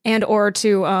Chone and or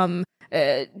to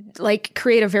like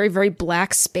create a very, very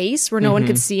black space where no one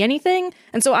could see anything.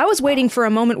 And so I was waiting for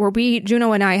a moment where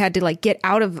Juno and I had to like get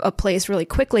out of a place really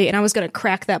quickly, and I was going to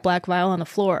crack that black vial on the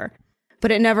floor. But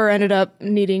it never ended up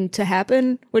needing to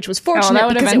happen, which was fortunate that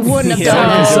would have because it been wouldn't have so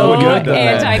done so it. good, though.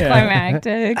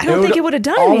 Anticlimactic. I don't think it would have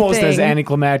done almost anything. as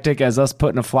anticlimactic as us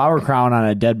putting a flower crown on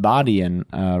a dead body and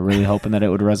really hoping that it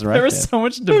would resurrect. There was so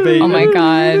much debate. Oh my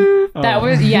god, that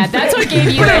was that's what gave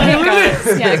you the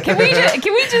hiccups. Yeah, can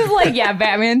we just like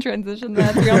Batman transition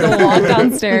that? We have to walk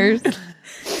downstairs.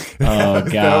 Oh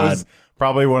That god. was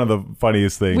probably one of the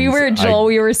funniest things. We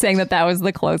were saying that was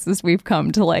the closest we've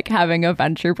come to like having a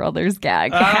Venture Brothers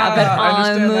gag happen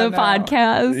on the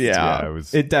podcast. Yeah, it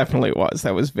was- It definitely was.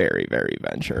 That was very, very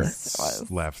Venture.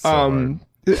 laughed so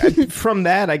hard. From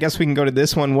that, I guess we can go to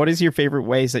this one. What is your favorite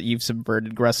ways that you've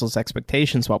subverted Gressel's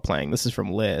expectations while playing? This is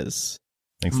from Liz.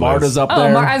 Thanks, Marta's Liz. up Oh,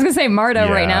 there. I was gonna say Marta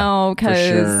right Yeah, now for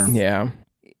sure. because Yeah.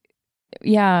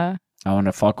 yeah. I want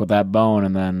to fuck with that bone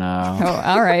and then Oh,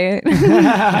 all right.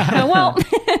 Well,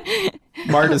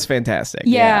 Marta's fantastic.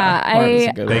 Yeah, Marta's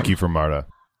a good Thank one. you for Marta.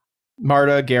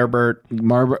 Marta, Gerbert,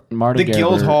 Marta the Gerber.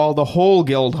 guild hall, the whole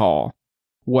guild hall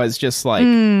was just like,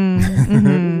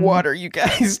 what are you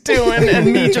guys doing?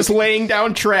 And me just laying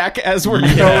down track as we're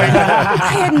going. I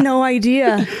had no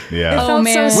idea. Yeah. Oh, Felt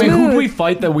man. so Wait, smooth. who did we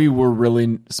fight that we were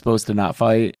really supposed to not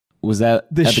fight? Was that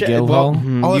at the guild Oh, hall?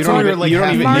 you it's don't only even, like you don't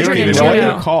half even, an you don't hour even ago. know what Yeah.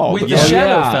 they're called. With the Oh,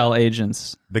 yeah. Shadowfell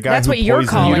agents. The guy That's who what you're poisoned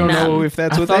calling You you. don't them. know if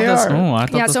that's I what thought they that's- are. Oh, I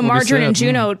thought Yeah, that's so what we Margarine and said.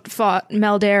 Juno fought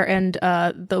Melder and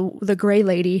the Gray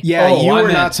Lady. Yeah, Oh, you I were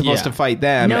meant- not supposed yeah. to fight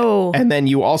them. No. And then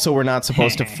you also were not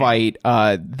supposed to fight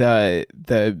the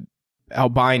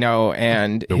albino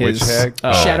and The his witch hag?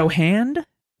 Shadow Hand?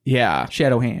 Yeah.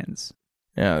 Shadow Hands.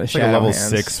 Yeah, the It's like a shadow level hands.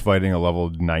 6 fighting a level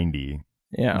 90.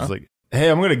 Yeah. It's like, hey,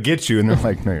 I'm going to get you. And they're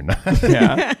like, no, you're not.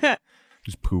 Yeah.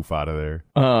 Just poof out of there.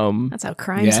 That's how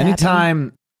crimes Yeah,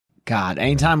 happen.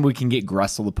 anytime we can get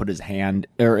Gressel to put his hand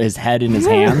or his head in his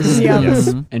hands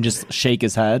Yes. and just shake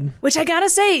his head. Which I gotta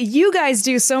say, you guys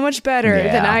do so much better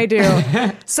Yeah. than I do.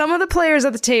 Some of the players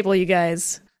at the table, you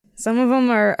guys. Some of them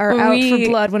are out for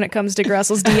blood when it comes to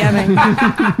Gressel's DMing.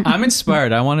 I'm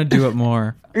inspired. I want to do it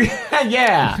more.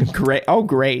 Yeah. great. Oh,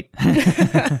 great.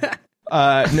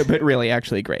 No, but really,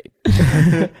 actually great.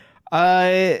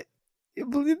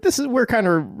 We're kind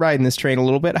of riding this train a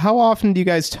little bit. How often do you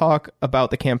guys talk about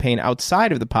the campaign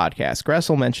outside of the podcast?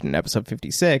 Gressel mentioned in episode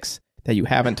 56 that you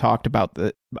haven't talked about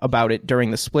it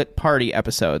during the split party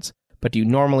episodes, but do you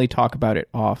normally talk about it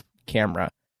off camera?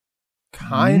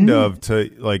 Kind of to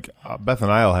like Beth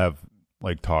and I'll have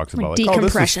like talks Like about like, oh,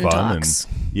 this was decompression fun talks.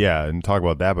 and yeah, and talk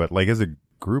about that. But like as a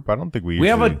group? I don't think we We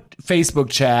have usually... a Facebook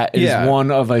chat. It is Yeah.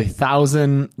 one of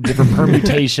 1,000 different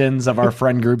permutations of our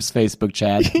friend group's Facebook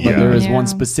chat. But there is Yeah. one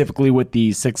specifically with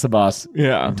the 6 of us.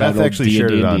 Yeah. Beth entitled actually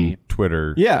shared it D&D. on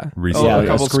Twitter. Yeah. recently. Oh, Yeah, a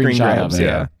couple a screenshot screen of grabs. it.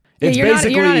 Yeah. It's you're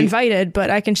basically not invited, but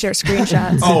I can share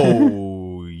screenshots.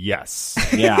 Oh, yes.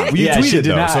 Yeah, We yeah, she tweeted did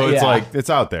though, not- so it's yeah. like it's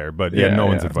out there, but yeah, Yeah, no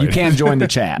one's yeah. invited. You can't join the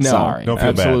chat. No, Sorry. Don't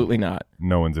feel bad. absolutely not.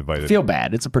 No one's invited. Feel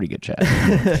bad. It's a pretty good chat.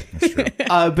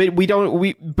 But we don't.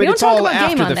 But don't it's talk all about game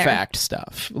after on the there. fact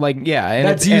stuff. Like and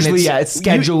That's and usually, it's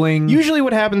scheduling. Usually,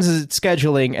 what happens is it's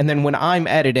scheduling, and then when I'm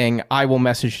editing, I will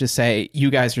message to say,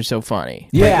 "You guys are so funny."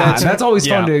 Yeah, that's always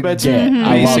fun to that's get. I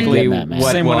love basically getting that, man.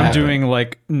 what- Same when I'm happened. doing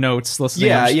like notes, listening.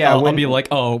 Yeah, I'll when- be like,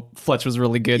 "Oh, Fletch was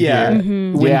really good Yeah,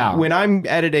 here." when I'm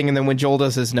editing, and then when Joel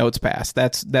does his notes pass,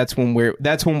 that's when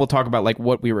we'll talk about like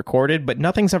what we recorded, but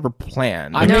nothing's ever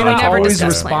planned. I No, may we not never always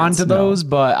discuss respond plans. to those,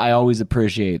 but I always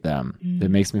appreciate them. It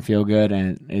makes me feel good,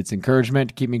 and it's encouragement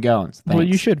to keep me going. So well, you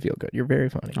thanks. should feel good. You're very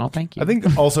funny. Oh, thank you. I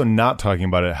think also not talking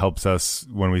about it helps us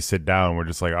when we sit down. We're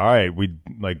just like, all right, we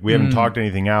haven't talked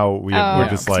anything out. We're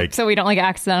just like, so we don't like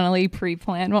accidentally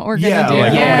pre-plan what we're yeah, gonna do.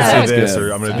 like Yeah, I'm that gonna was say this good.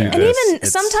 or I'm gonna do And this. even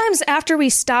It's- sometimes after we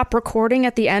stop recording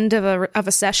at the end of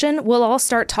a session, we'll all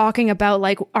start talking about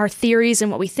like our theories and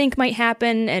what we think might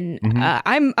happen. And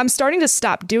I'm starting to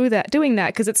stop doing that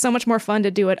because it's so much more fun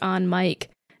to do it on mic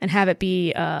and have it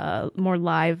be more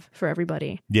live for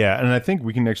everybody. Yeah, and I think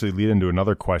we can actually lead into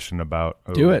another question about.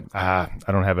 Do it. I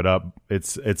don't have it up.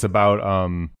 It's about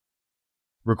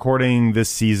recording this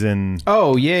season.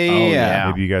 Oh yeah.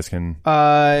 Maybe you guys can.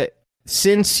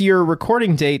 Since your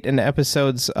recording date and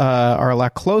episodes are a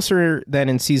lot closer than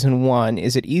in season 1,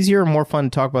 is it easier or more fun to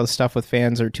talk about the stuff with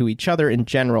fans or to each other in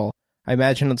general? I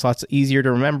imagine it's lots easier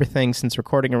to remember things since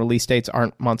recording and release dates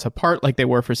aren't months apart like they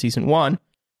were for season 1.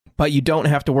 But you don't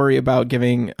have to worry about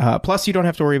giving. Plus, you don't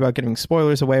have to worry about giving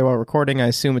spoilers away while recording. I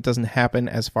assume it doesn't happen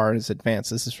as far as advance.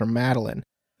 This is from Madeline.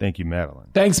 Thank you, Madeline.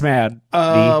 Thanks, Mad.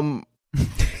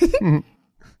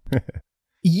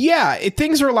 Yeah,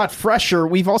 things are a lot fresher.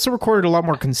 We've also recorded a lot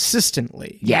more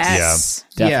consistently. Yes.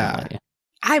 Definitely.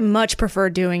 I much prefer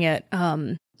doing it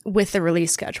with the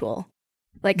release schedule.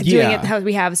 Like doing it how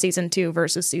we have season 2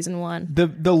 versus season 1.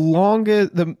 The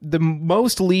longest, the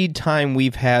most lead time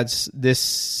we've had this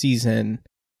season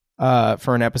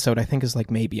for an episode, I think, is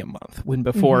like maybe a month. When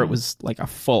before it was like a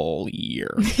full year.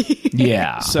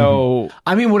 Yeah. So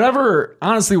I mean, whatever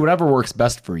works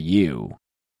best for you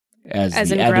as As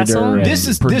the in editor Gressel? and this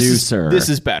is producer. This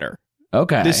is better.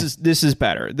 okay. This is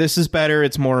better. This is better.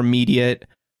 It's more immediate.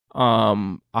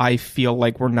 I feel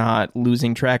like we're not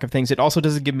losing track of things. It also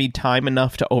doesn't give me time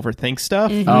enough to overthink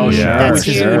stuff. Oh, Yeah. sure. That's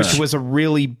huge. Which was a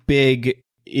really big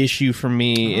issue for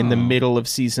me in the middle of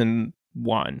season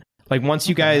 1. Like once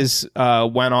you guys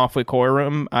went off with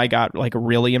Corum, I got like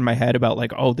really in my head about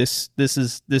like, oh, this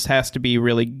has to be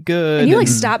really good. And you like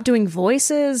stopped doing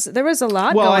voices. There was a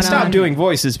lot going on. I stopped doing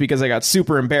voices because I got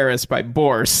super embarrassed by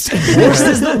Borst. Borst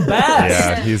is the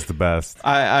best. Yeah, he's the best.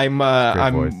 I'm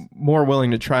voice. more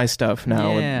willing to try stuff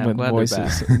now Yeah, with glad they're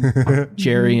voices.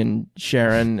 Jerry and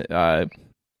Sharon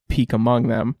peak among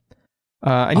them.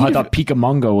 I I thought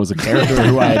Pikamungo was a character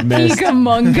who I had missed.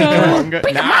 Pikamungo.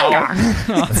 now.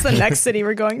 That's the next city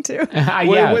we're going to.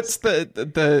 Yeah. What's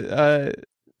the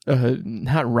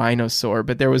not rhinosaur,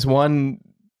 but there was one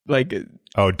like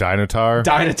Oh, Dinotaur.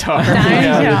 Dinotaur, Dinotaur.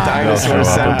 the dinosaur That'll show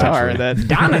up centaur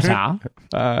eventually.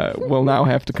 that will now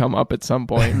have to come up at some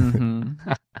point.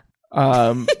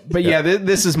 But yeah,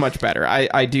 this is much better.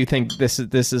 I do think this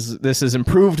has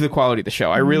improved the quality of the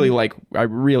show. I really like where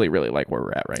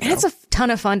we're at right And now. it's a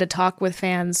ton of fun to talk with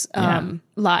fans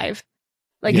live.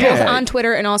 Like Yeah. both on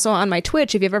Twitter and also on my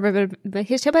Twitch. If you've ever been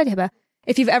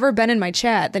in my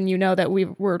chat, then you know that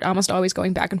we're almost always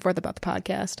going back and forth about the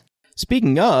podcast.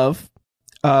 Speaking of,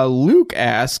 Luke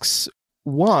asks,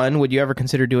 1, would you ever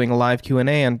consider doing a live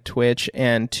Q&A on Twitch?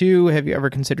 And 2, have you ever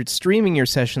considered streaming your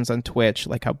sessions on Twitch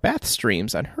like how Beth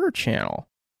streams on her channel?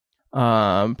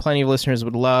 Plenty of listeners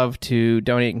would love to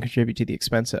donate and contribute to the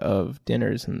expense of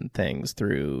dinners and things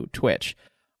through Twitch.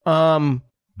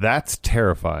 That's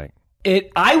terrifying.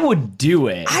 I would do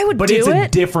it. I would but do it's a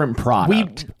it. different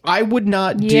product. I would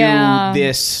not do Yeah.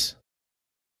 this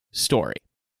story.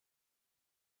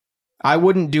 I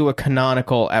wouldn't do a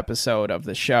canonical episode of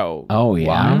the show. Oh,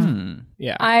 yeah. live.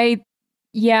 Yeah.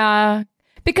 Yeah.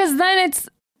 Because then it's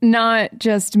not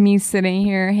just me sitting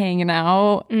here hanging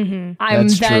out. Mm-hmm. I'm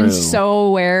That's then true. so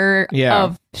aware Yeah.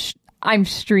 of I'm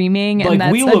streaming, and Like,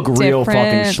 that's we look a real fucking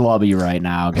different... schlubby right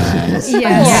now, guys.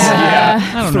 Yeah.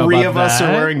 I don't know Three about of us that.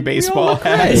 are wearing baseball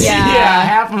hats. Yeah.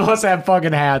 half of us have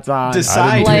fucking hats on.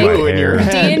 Decide I didn't do who my in your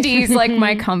hair. head. D&D is like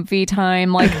my comfy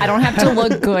time. Like, I don't have to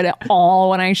look good at all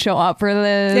when I show up for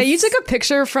this. Yeah, you took a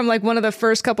picture from like one of the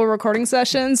first couple recording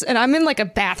sessions, and I'm in like a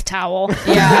bath towel.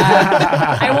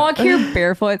 Yeah. I walk here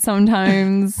barefoot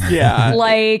sometimes. Yeah.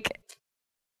 Like,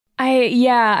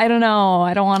 I don't know.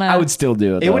 I don't want to. I would still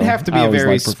do it. It would though. have to be I a always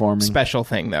very like performing. special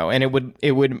thing, though, and it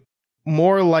would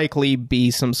more likely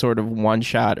be some sort of one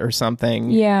shot or something.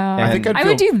 Yeah. And- I think I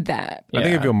would do that. I think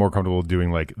Yeah. I'd feel more comfortable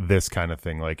doing like this kind of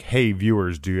thing. Like, hey,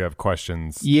 viewers, do you have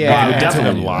questions? Yeah, We can answer them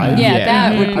definitely. live. Yeah, Yeah.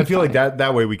 that would. I feel like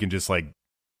that way we can just like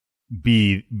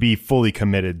be fully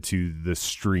committed to the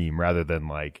stream rather than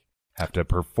like have to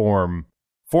perform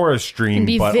for a stream And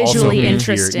be but visually also be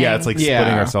interesting. Here. Yeah, it's like Yeah.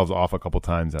 splitting ourselves off a couple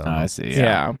times. I don't know. I see.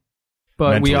 Yeah.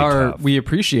 But Mentally tough. we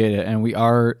appreciate it, and we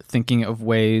are thinking of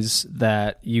ways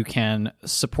that you can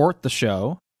support the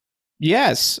show.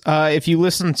 Yes. If you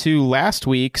listen to last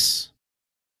week's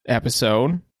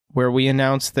episode where we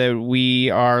announced that we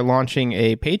are launching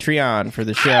a Patreon for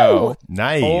the show.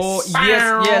 Nice.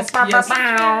 yes.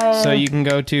 So you can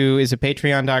go to, is it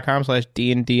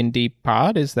patreon.com/DND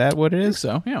pod? Is that what it is?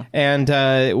 So, yeah. And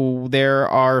there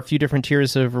are a few different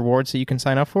tiers of rewards that you can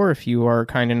sign up for if you are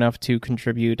kind enough to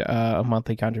contribute a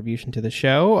monthly contribution to the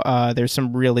show. There's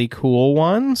some really cool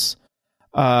ones.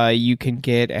 You can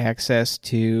get access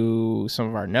to some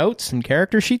of our notes and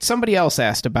character sheets. Somebody else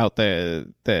asked about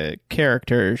the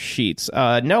character sheets.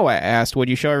 Noah asked, would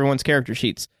you show everyone's character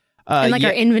sheets? And like yeah,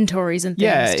 our inventories and things.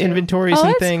 yeah, too. inventories Oh, and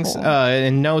that's things, cool.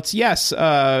 and notes. Yes,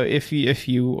 if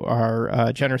you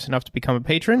are generous enough to become a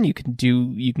patron, you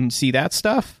can see that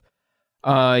stuff.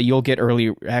 You'll get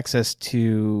early access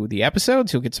to the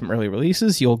episodes. You'll get some early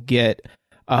releases. You'll get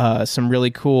some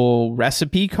really cool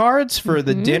recipe cards for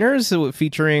the dinners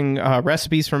featuring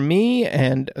recipes from me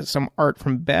and some art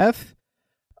from Beth.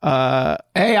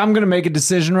 Hey, I'm gonna make a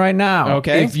decision right now.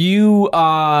 Okay. If you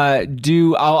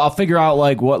I'll figure out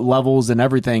like what levels and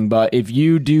everything. But if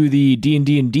you do the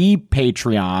D&D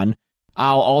Patreon,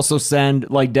 I'll also send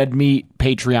like Dead Meat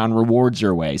Patreon rewards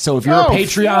your way. So if you're a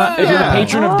Patreon, if you're a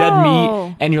patron of Dead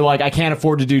Meat and you're like, I can't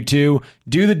afford to do two,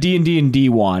 do the D&D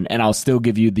one, and I'll still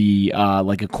give you the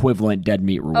like equivalent Dead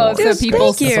Meat Oh, reward. so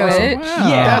people thank you. switch.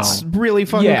 That's really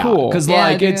fucking cool. because Yeah,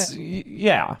 like do it's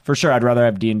for sure. I'd rather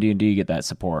have D&D get that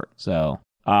support. So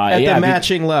At yeah, the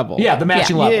matching level. yeah, the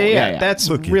matching Yeah, level. yeah. That's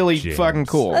Look at really James. fucking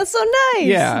cool. That's so nice.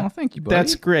 Yeah. Oh, thank you, buddy.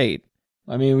 That's great.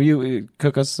 I mean, you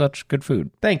cook us such good food.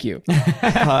 Thank you.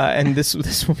 And this will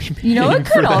be You know, paying it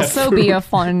for could that also food. be a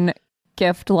fun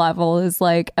gift level is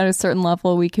like at a certain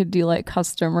level, we could do like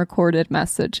custom recorded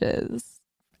messages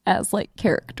as like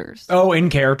characters. Oh, in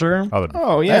character.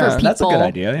 Oh yeah. For That's a good people.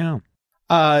 idea. Yeah.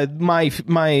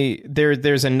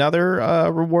 There's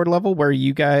another reward level where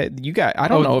you guys I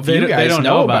don't know if they you guys don't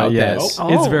know about about it. this.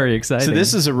 It's very exciting. So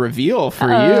this is a reveal for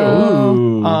Oh.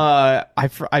 you.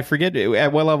 I forget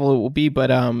at what level it will be, but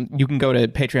you can go to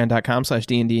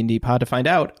patreon.com/DND pod to find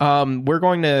out. We're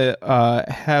going to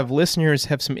have listeners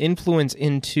have some influence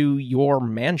into your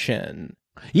mansion.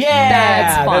 Yeah,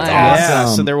 That's fun. Yeah,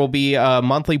 awesome. so there will be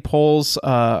monthly polls.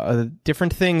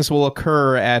 Different things will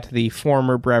occur at the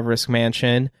former Breverisk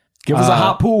mansion. Give us a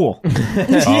hot pool.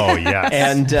 Oh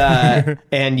yes.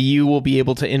 And you will be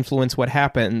able to influence what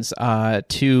happens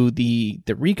to the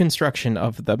reconstruction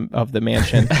of the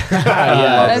mansion.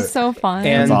 That's so fun.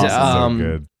 And That's so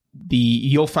good.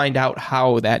 you'll find out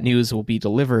how that news will be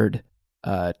delivered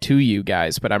to you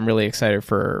guys. But I'm really excited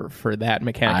for that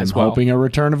mechanic I'm as well. hoping a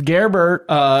return of Gerbert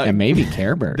and maybe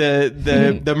Carebert.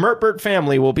 the Mertbert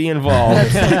family will be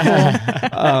involved.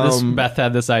 Beth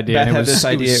had this idea. Beth and had this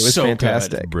idea. It was so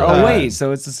fantastic. good. Oh wait,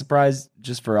 so it's a surprise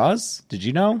just for us? Did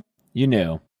you know? You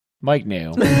knew. Mike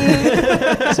knew. We're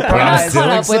not still caught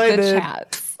up with the excited.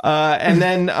 chats. And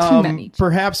then many.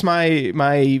 perhaps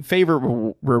my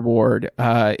favorite reward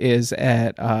is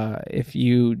at if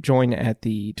you join at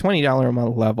the $20 a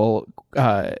month level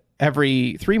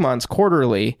every 3 months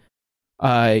quarterly,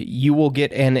 you will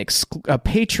get a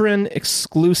patron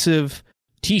exclusive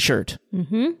T-shirt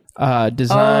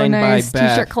designed nice. by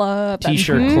Beth. T-shirt club.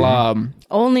 T-shirt club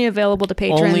Only available to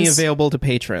patrons. only available to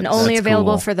patrons. And only That's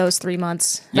available cool. for those 3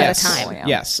 months Yes. at a time. Oh, yeah.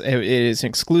 Yes, it is an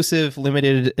exclusive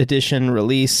limited edition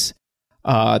release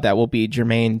that will be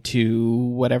germane to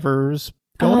whatever's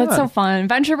going Oh, that's so on. fun.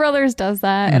 Venture Brothers does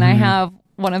that, and I have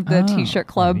one of the Oh, T-shirt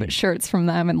club shirts from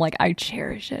them, and like I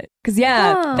cherish it because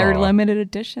they're limited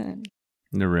edition.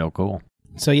 They're real cool.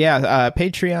 So yeah,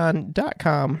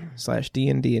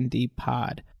 patreon.com/DND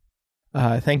pod.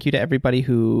 thank you to everybody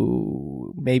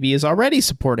who maybe is already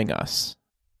supporting us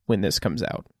when this comes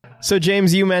out. So,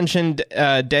 James, you mentioned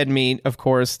Dead Meat, of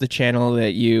course, the channel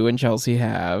that you and Chelsea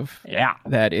have. Yeah.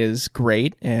 That is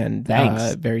great and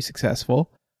Thanks. very successful.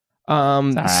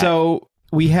 So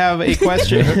we have a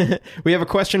question. We have a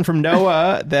question from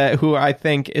Noah, who I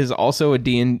think is also a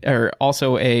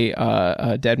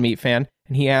Dead Meat fan.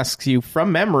 And he asks you,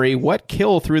 from memory, what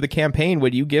kill through the campaign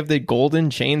would you give the golden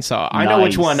chainsaw? I know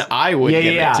which one I would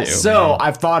give it to. So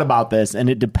I've thought about this, and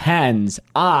it depends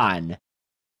on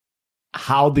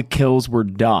how the kills were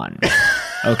done.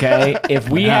 Okay, if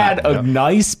we had a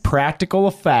nice practical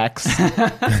effects,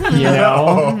 you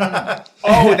know,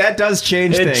 that does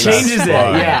change it things. changes it.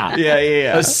 Yeah.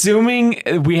 Yeah. Assuming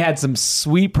we had some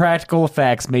sweet practical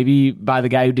effects, maybe by the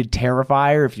guy who did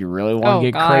Terrifier, if you really want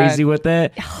to get crazy with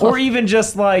it, or even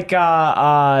just like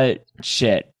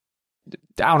shit.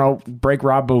 I don't know, break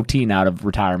Rob Bottin out of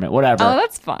retirement, whatever. Oh,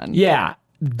 that's fun. Yeah.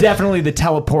 Definitely the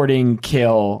teleporting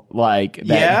kill, like,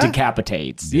 that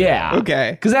decapitates. Yeah.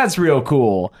 Okay. Because that's real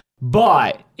cool.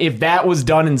 But if that was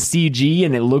done in CG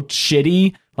and it looked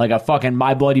shitty, like a fucking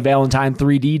My Bloody Valentine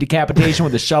 3D decapitation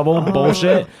with a shovel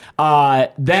bullshit,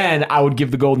 then I would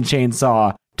give the golden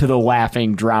chainsaw to the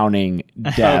laughing, drowning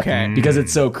death. Okay. Because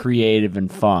it's so creative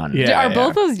and fun. Yeah. Are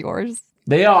both those yours?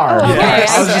 They are. okay,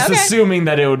 I was just okay. assuming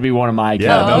that it would be one of my kills.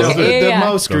 Yeah, No, Okay, the yeah.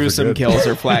 most Those are gruesome good. kills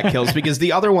are flat kills, because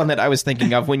the other one that I was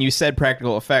thinking of when you said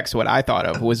practical effects, what I thought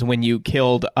of was when you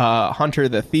killed Hunter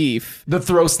the Thief. The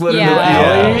throat slit in Yeah. the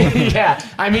alley. Yeah.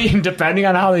 I mean, depending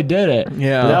on how they did it.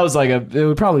 Yeah. But that was like it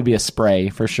would probably be a spray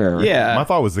for sure. Yeah. My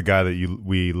thought was the guy that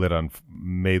we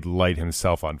made light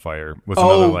himself on fire. Was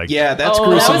another Oh, like yeah, that's Oh,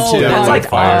 gruesome that was- too. That's That's like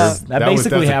fire. us. That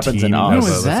basically that's a happens team. in That us.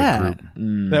 was that? a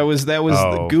group. That was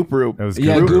Oh. the Goop Group. That was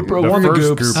Yeah, Goop Goop the one of the first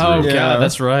Goops. Goop Oh, group. God,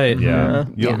 that's right. Yeah,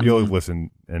 Yeah. you'll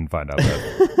listen and find out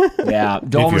that. Yeah.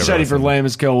 Dull ever Machete for listen.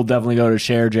 lamest kill will definitely go to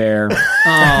Share Jar.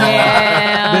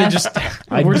 Yeah. They just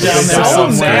I we're was down there so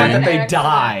somewhere. mad that they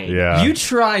died. Yeah, You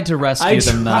tried to rescue I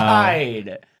them, though.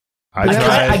 tried. I I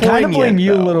tried. kind of blame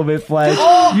you a though. little bit, Fletch.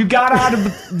 You got out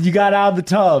of the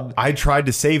tub. I tried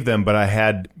to save them, but I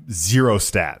had 0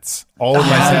 stats. All of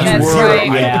my stats that's were. right.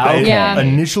 Yeah, I okay.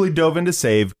 initially dove in to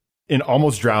save and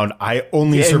almost drowned. I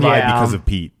only survived Yeah. because of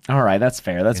Pete. All right, that's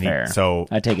fair. That's And fair. so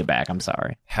I take it back. I'm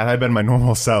sorry. had I been my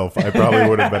normal self, I probably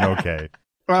would have been okay.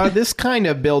 This kind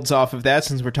of builds off of that,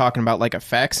 since we're talking about like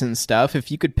effects and stuff.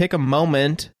 If you could pick a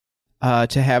moment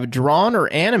to have drawn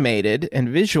or animated and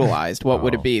visualized, what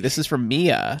would it be? This is from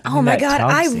Mia. Oh my that god,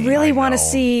 tub I scene, really I want to know.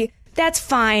 see. That's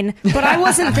fine, but I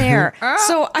wasn't there.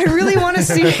 So I really want to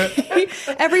see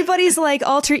everybody's like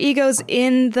alter egos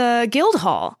in the guild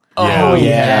hall. Oh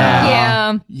yeah.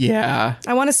 Yeah. Yeah.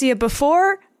 I want to see a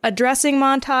before, a dressing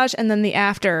montage, and then the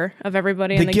after of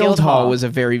everybody in The the Guild Hall was a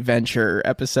very Venture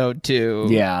episode too.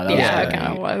 Yeah, that Yeah, was it good.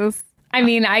 kind of was. I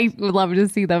mean, I would love to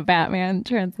see the Batman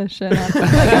transition.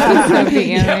 Of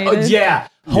being animated. Yeah.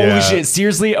 Holy Yeah. shit.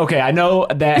 Seriously? Okay, I know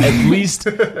that at least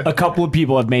a couple of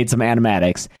people have made some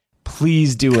animatics.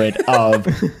 Please do it of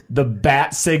the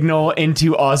bat signal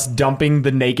into us dumping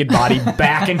the naked body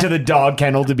back into the dog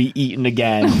kennel to be eaten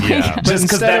again. Yeah. But Just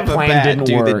because instead that of a plan bat, didn't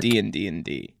do work. the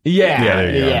D&D. Yeah, Yeah,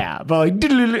 there you go. yeah. But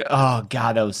like, oh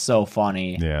god, that was so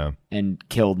funny Yeah. and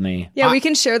killed me. Yeah, we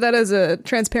can share that as a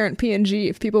transparent PNG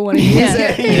if people want to use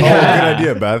it. Oh, good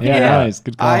idea, Beth. Yeah, nice.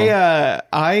 Good call.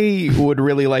 I would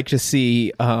really like to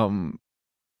see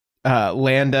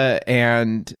Landa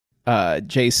and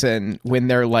Jason when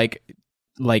they're like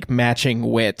matching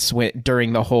wits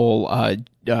during the whole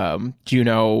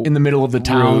Juno in the middle of the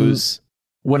town ruse.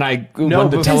 when I No, when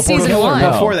the before, teleporter Season killer? one.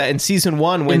 No. before that, in season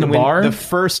 1, when the bar? the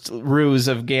first ruse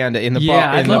of Ganda in the bar.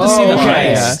 Yeah, I'd in love the- to see the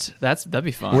okay. heist. That'd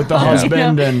be fun. with the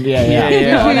husband and yeah. You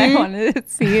know what I wanted to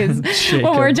see is when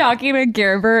we're talking to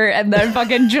Gerber and then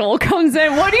fucking Joel comes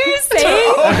in. What are you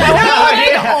saying?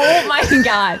 Oh my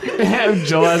god!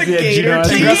 Joel has the gator Gino has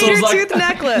the teeth. wrestle. Gator Like, tooth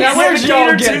necklace. Now, where'd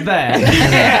y'all get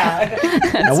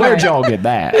that? now where'd y'all get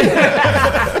that?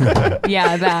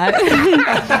 Yeah,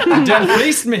 that. Done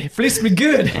fleeced me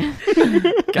good.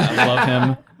 God, I love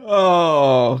him.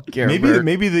 Oh, Gerber.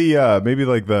 Maybe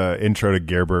like the intro to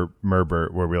Gerber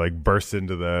Merbert where we like burst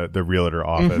into the realtor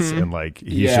office and like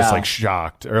he's Yeah. just like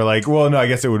shocked or like, well, no, I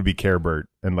guess it would be Carebert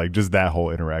and like just that whole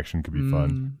interaction could be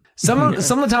fun. Some of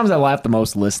the times I laugh the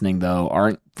most listening though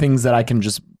aren't things that I can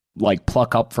just like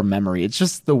pluck up from memory. It's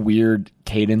just the weird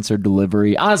cadence or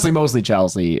delivery. Honestly, mostly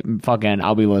Chelsea. Fucking,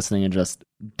 I'll be listening and just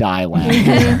die laughing.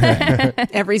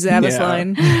 Every Zabbis Yeah.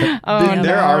 line. Oh no.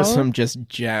 There are some just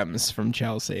gems from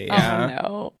Chelsea. Oh Yeah.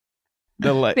 no.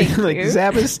 like Thank you.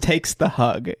 Zabbis takes the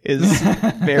hug is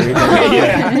very, very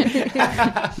good.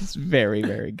 It's very,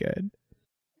 very good.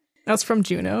 That's from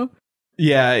Juno.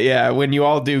 Yeah. When you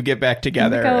all do get back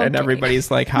together Okay. and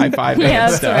everybody's like high-fiving Yeah,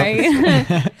 and that's stuff.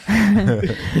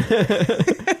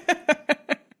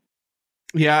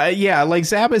 right. Yeah. Like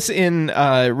Zabbis in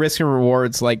Risk and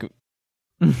Rewards, like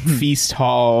Feast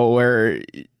Hall, where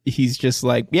he's just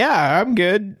like, yeah, I'm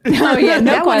good. Oh yeah,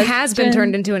 no That one question. has been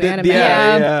turned into an animatic.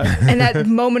 Yeah. And that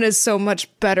moment is so much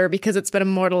better because it's been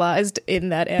immortalized in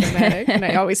that animatic. And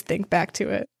I always think back to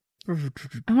it.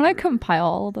 I want to compile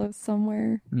all those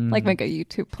somewhere, like make a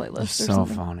YouTube playlist or So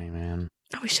something. funny, man.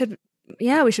 We should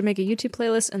make a YouTube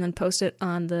playlist and then post it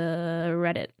on the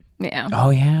Reddit. Yeah. Oh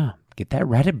yeah, get that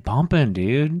Reddit bumping,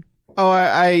 dude. Oh,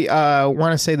 I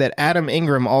want to say that Adam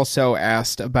Ingram also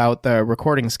asked about the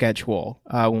recording schedule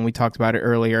when we talked about it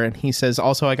earlier. And he says,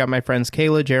 also, I got my friends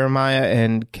Kayla, Jeremiah,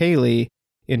 and Kaylee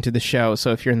into the show.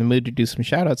 So if you're in the mood to do some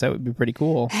shout outs, that would be pretty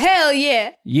cool. Hell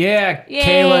yeah. Yeah, Yeah.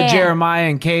 Kayla, Jeremiah,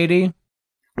 and Katie.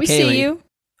 We Kaylee. see you.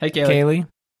 Hey, Kaylee.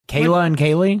 Kayla and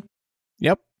Kaylee.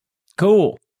 Yep.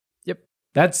 Cool. Yep.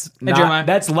 That's Jeremiah.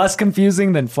 that's less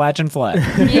confusing than Flatch and Flack.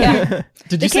 Yeah.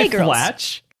 Did The you say K-girls.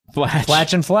 Flatch?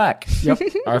 Flatch and Flack. Yep.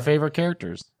 Our favorite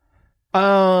characters.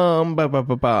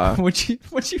 Ba. What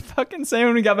you fucking say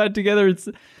when we got back together? It's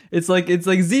like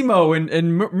Zemo and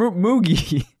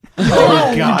Moogie.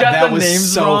 Oh You god, got that the was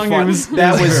names so wrong. fun. It was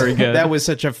very good. That was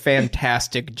such a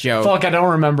fantastic joke. Fuck, I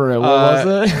don't remember it. What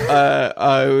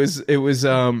was it? It was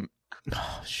oh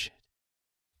shit.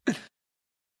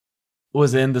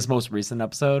 Was in this most recent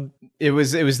episode? It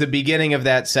was the beginning of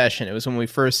that session. It was when we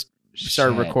first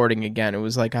started Shit. recording again. It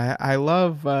was like I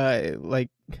love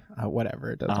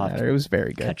whatever, it doesn't I'll have matter. to It was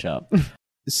very good. Catch up.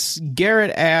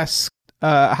 Garrett asked,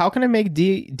 how can I make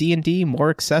D&D more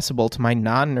accessible to my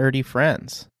non-nerdy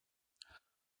friends?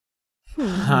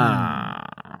 Huh.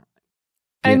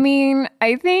 I mean,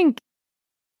 I think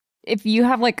if you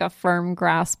have like a firm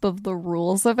grasp of the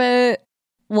rules of it,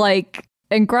 like,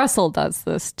 and Gressel does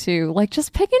this too, like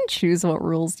just pick and choose what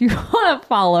rules you want to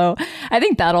follow. I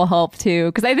think that'll help too.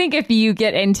 Because I think if you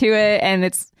get into it and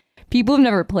it's people who've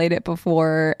never played it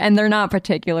before and they're not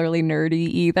particularly nerdy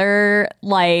either,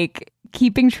 like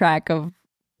keeping track of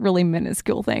really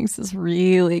minuscule things is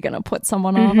really gonna put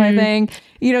someone off. I think,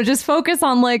 you know, just focus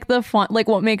on like the fun, like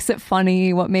what makes it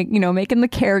funny, what making the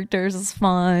characters is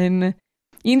fun.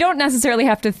 You don't necessarily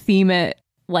have to theme it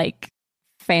like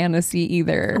fantasy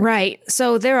either. Right.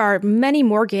 So there are many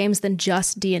more games than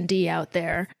just D&D out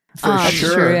there. That's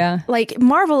true, yeah. Like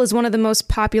Marvel is one of the most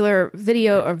popular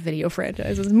video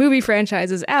franchises, movie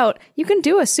franchises out. You can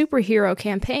do a superhero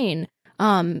campaign.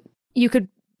 You could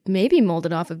maybe mold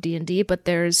it off of D&D, but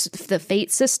there's the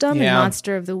Fate system and Yeah.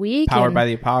 Monster of the Week. Powered and by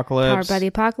the Apocalypse. Powered by the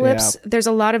Apocalypse. There's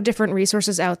a lot of different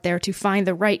resources out there to find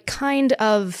the right kind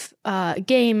of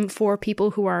game for people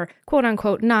who are quote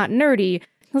unquote not nerdy.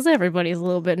 Because everybody's a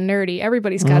little bit nerdy.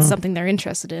 Everybody's got something they're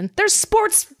interested in. There's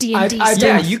sports D&D I stuff.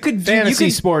 yeah, you could Fantasy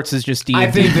sports is just D&D.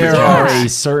 I think there are a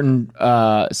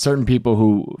certain people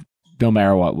who, no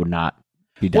matter what, would not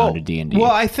be down to D&D.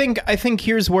 Well, I think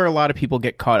here's where a lot of people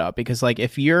get caught up, because like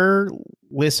if you're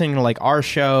listening to like our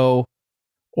show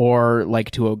or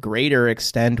like to a greater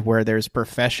extent where there's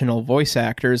professional voice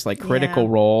actors like Critical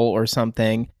Role or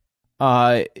something,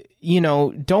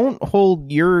 don't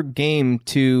hold your game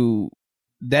to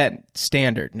that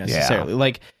standard necessarily.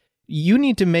 Like you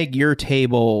need to make your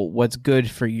table what's good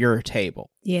for your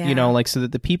table. Yeah. Like so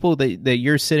that the people that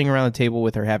you're sitting around the table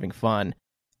with are having fun.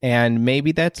 And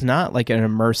maybe that's not like an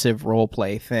immersive role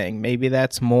play thing. Maybe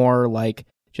that's more like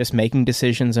just making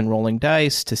decisions and rolling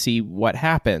dice to see what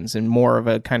happens, and more of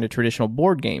a kind of traditional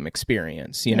board game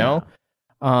experience, you know?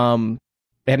 And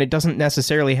it doesn't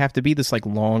necessarily have to be this like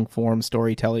long form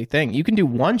storytelling thing. You can do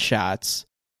one shots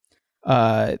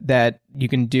that you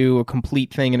can do a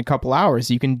complete thing in a couple hours.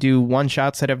 You can do one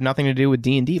shots that have nothing to do with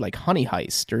D&D, like Honey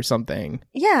Heist or something.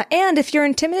 Yeah, and if you're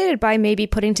intimidated by maybe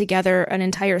putting together an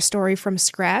entire story from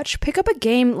scratch, pick up a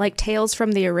game like Tales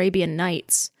from the Arabian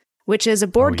Nights, which is a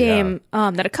board game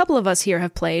that a couple of us here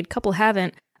have played, a couple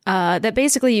haven't. That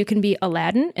basically you can be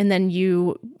Aladdin, and then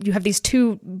you have these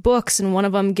two books, and one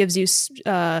of them gives you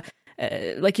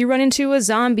like you run into a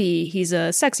zombie. He's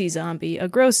a sexy zombie, a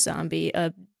gross zombie,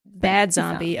 a bad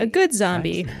zombie, a good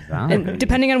zombie, and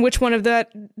depending on which one of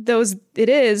those it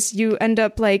is, you end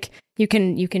up like you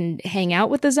can hang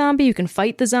out with the zombie, you can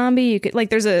fight the zombie, you could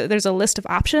like there's a list of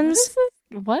options.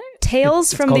 What?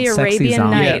 Tales from the called Sexy Arabian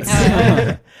Zombies.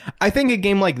 Nights. I think a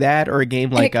game like that, or a game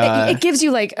like it gives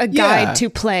you like a guide yeah. to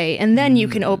play, and then you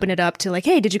can open it up to like,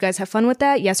 hey, did you guys have fun with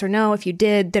that? Yes or no. If you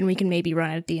did, then we can maybe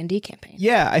run a D&D campaign.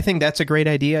 yeah, I think that's a great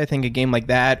idea. I think a game like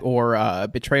that, or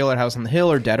Betrayal at House on the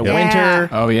Hill, or Dead of Yeah. Winter,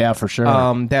 Oh yeah, for sure.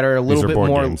 that are a little are bit board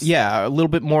more, games. yeah, a little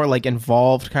bit more like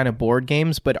involved kind of board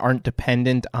games, but aren't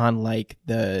dependent on like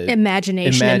the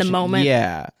Imagination in the moment.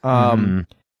 Yeah.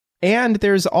 And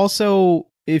there's also,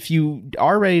 if you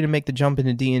are ready to make the jump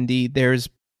into D&D, there's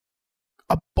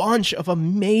a bunch of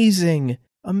amazing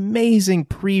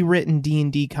pre-written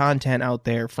D&D content out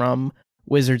there from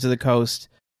Wizards of the Coast.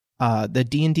 The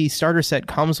D&D starter set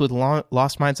comes with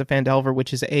Lost Mines of Phandelver,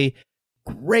 which is a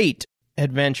great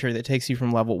adventure that takes you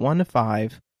from level 1 to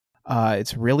 5.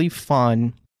 It's really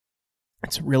fun.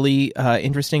 It's really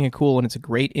interesting and cool, and it's a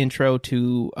great intro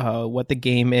to what the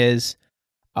game is.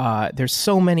 There's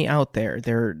so many out there.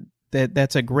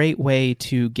 That's a great way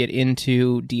to get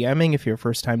into DMing if you're a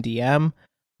first-time DM.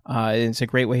 It's a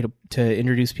great way to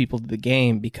introduce people to the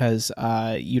game because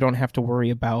you don't have to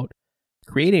worry about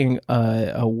creating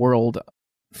a world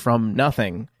from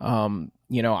nothing.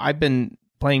 I've been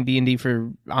playing D&D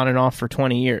for on and off for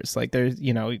 20 years. Like there's,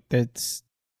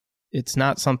 it's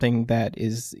not something that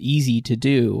is easy to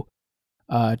do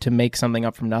to make something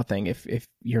up from nothing if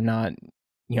you're not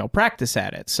practice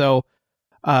at it. So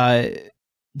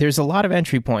there's a lot of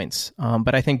entry points,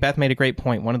 but I think Beth made a great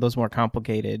point. One of those more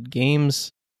complicated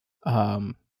games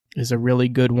is a really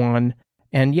good one.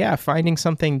 And yeah, finding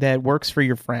something that works for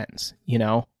your friends.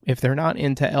 If they're not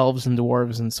into elves and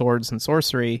dwarves and swords and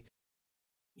sorcery,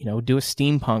 do a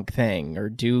steampunk thing, or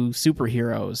do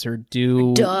superheroes, or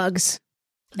do Dogs.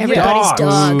 Yeah. Everybody's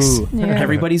dogs. Ooh. Yeah.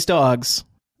 Everybody's dogs.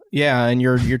 Yeah, and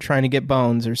you're trying to get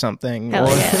bones or something. Hell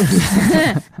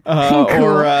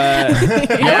or, yeah.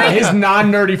 Yeah, his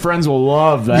non-nerdy friends will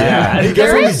love that. There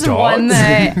Everybody's is one dogs.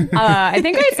 that I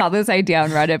think I saw this idea on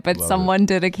Reddit, but someone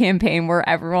did a campaign where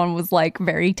everyone was like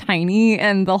very tiny,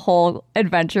 and the whole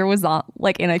adventure was on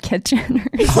like in a kitchen.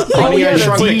 Or something. Honey, I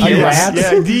Shrunk the Kids.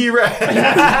 Yeah, D-Rat.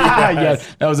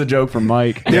 Yes, that was a joke from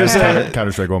Mike. There's a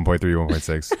Counter-Strike 1.3,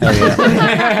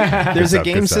 1.6. there's a Good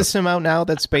game stuff. system out now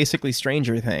that's basically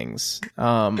Stranger Things.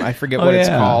 I forget what it's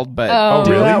yeah. called, but Oh,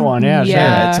 Do that one, yeah.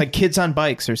 Yeah. it's like Kids on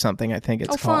Bikes or something. I think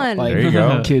it's Oh, called. fun. Like, There you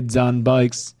go. Kids on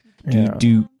bikes. Yeah.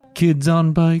 Do kids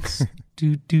on bikes.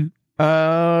 Do.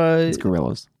 It's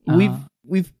gorillas.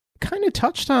 we've kind of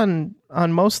touched on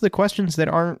most of the questions that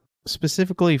aren't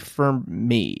specifically for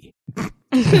me.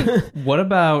 What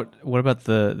about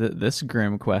this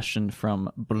grim question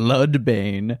from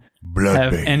Bloodbane? Have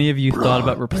Bloodbane. any of you thought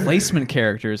about replacement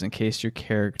characters in case your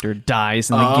character dies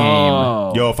in the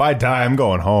game? Yo, if I die, I'm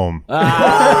going home.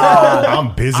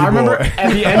 I'm busy, I remember boy.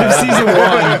 at the end of season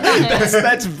one.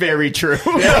 That's very true.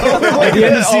 At the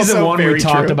end of season Also one, we very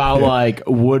talked true. about like,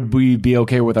 would we be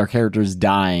okay with our characters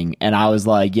dying? And I was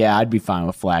like, yeah, I'd be fine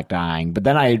with Flack dying. But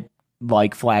then I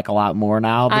like Flack a lot more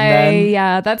now than then.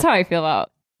 Yeah, that's how I feel about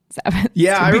Seven.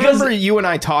 Yeah, I Because remember you and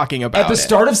I talking about At the it.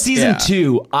 start of season Yeah.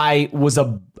 2, I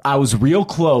was real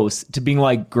close to being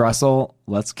like, Gressel,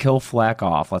 let's kill Flack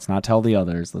off. Let's not tell the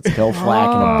others. Let's kill Flack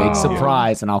in a big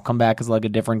surprise, and I'll come back as like a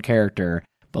different character.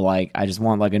 But like, I just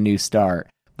want like a new start.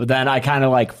 But then I kind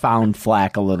of like found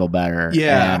Flack a little better.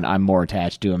 Yeah. And I'm more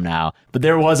attached to him now. But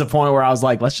there was a point where I was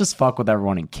like, let's just fuck with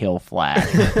everyone and kill Flack.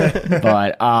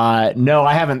 But no,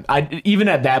 I haven't. Even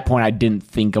at that point, I didn't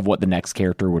think of what the next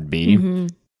character would be.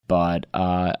 But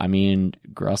I mean,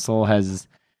 Gressel has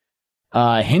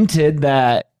hinted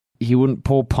that he wouldn't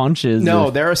pull punches. No,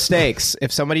 if- there are stakes.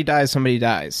 If somebody dies, somebody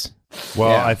dies. Well,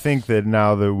 Yeah. I think that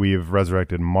now that we've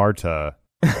resurrected Marta,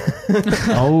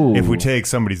 Oh, if we take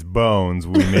somebody's bones,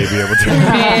 we may be able to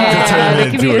Yeah, turn they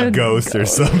it could be into a a ghost or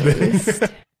something.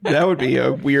 That would be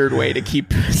a weird way to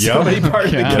keep somebody part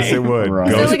of the Yes, it game. would. Right.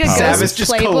 Ghost Is it like a powers. ghost Samus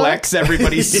just playbook? collects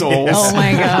everybody's souls. Oh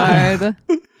my god,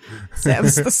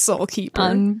 Sam's the soul keeper.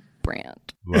 on brand.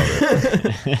 Love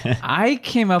it. I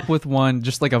came up with one,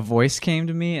 just like a voice came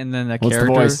to me, and then a what's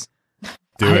character. the voice?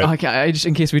 Do it. I just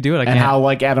in case we do it, I And can't. how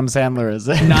like Adam Sandler is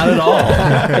it? Not at all.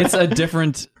 It's a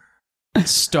different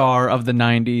star of the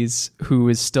 '90s who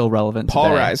is still relevant. Paul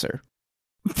today. Reiser.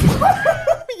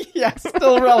 Yeah,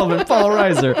 still relevant. Paul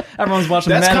Reiser. Everyone's watching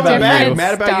That's Mad coming About back. You.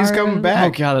 Mad About You's coming Oh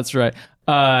back. god, that's right.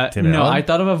 Tim No, Allen? I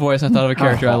thought of a voice. I thought of a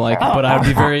character I like, but I would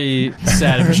be very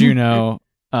sad if Juno.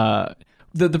 The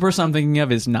person I'm thinking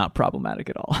of is not problematic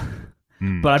at all.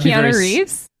 But I'd be Keanu very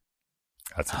Reeves.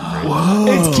 That's great.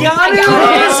 It's Keanu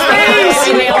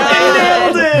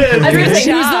I was gonna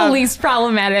say who's the least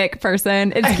problematic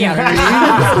person? It's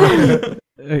Keanu Reeves.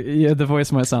 Yeah, the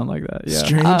voice might sound like that. Yeah.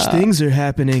 Strange things are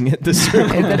happening at the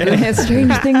Circle K.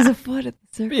 Strange things afoot at the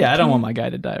Circle But yeah, I don't K. want my guy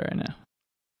to die right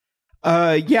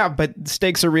now. Yeah, but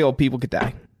stakes are real. People could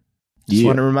die. Just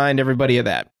want to remind everybody of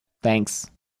that. Thanks.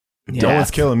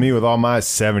 Dolan's killing me with all my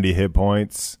 70 hit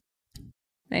points.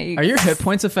 Yikes. Are your hit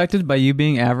points affected by you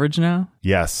being average now?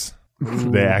 Yes,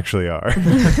 they actually are.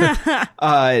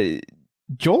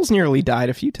 Joel's nearly died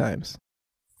a few times.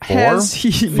 4? Has he?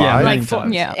 Yeah, Five? many Like,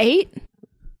 times. yeah. 8?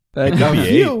 A Maybe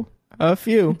few. A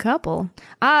few. A couple.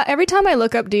 Every time I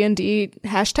look up D&D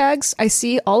hashtags, I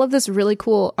see all of this really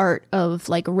cool art of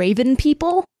like raven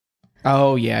people.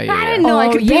 Oh yeah, yeah. I yeah. didn't know I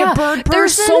could be a bird person.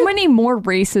 There's so many more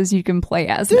races you can play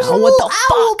as There's now. a What little the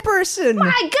owl fuck? person.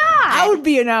 My God, I would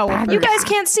be an owl. you guys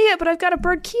can't see it, but I've got a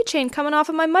bird keychain coming off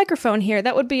of my microphone here.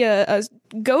 That would be a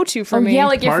go-to for me. Yeah,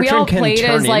 like if we Margarine all can played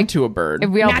turn as like into a bird. if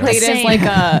we all Not the played as same.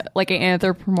 like an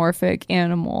anthropomorphic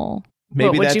animal. Maybe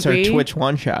What would that's you our be? Twitch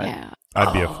one shot. Yeah.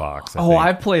 I'd be a fox. Oh,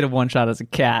 I played a one shot as a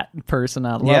cat person.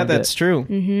 I loved Yeah, that's it. true.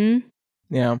 Mm-hmm.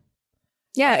 Yeah.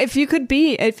 Yeah, if you could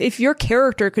be, if your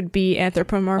character could be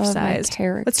anthropomorphized,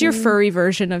 character. what's your furry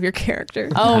version of your character?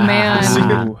 Oh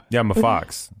man. Ooh. Yeah, I'm a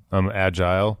fox. I'm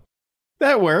agile,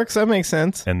 That works. That makes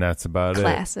sense. and that's about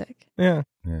Classic. Yeah. it.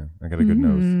 Yeah, I got a good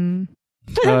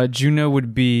nose. Juno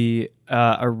would be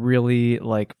a really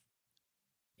like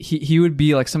he would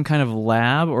be like some kind of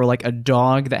lab or like a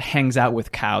dog that hangs out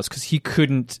with cows because he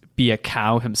couldn't be a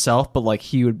cow himself, but like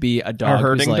he would be a dog. who's,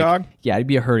 herding like- dog? Yeah, he'd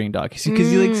be a herding dog because he like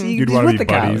You'd he's want with to be the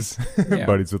cows. buddies, Yeah.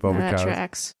 buddies with all the That cows.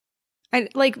 tracks. I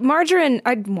like Margarine.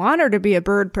 I'd want her to be a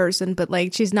bird person, but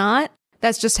like she's not.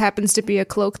 That just happens to be a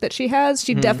cloak that she has.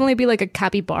 She'd definitely be like a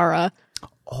capybara.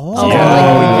 Oh,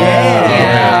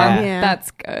 Yeah. Yeah.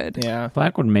 That's good. Yeah.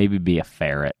 Black would maybe be a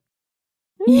ferret.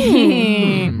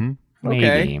 Mhm.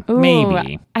 Maybe. Ooh,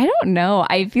 Maybe. I don't know.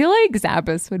 I feel like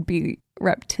Zabbis would be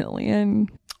reptilian.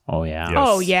 Oh, yeah. Yes.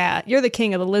 Oh yeah, you're the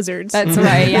king of the lizards. That's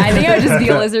right. Yeah, I think I would just be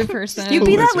a lizard person. You'd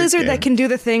be that Lizard lizard king. that can do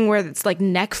the thing where it's like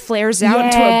neck flares out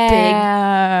into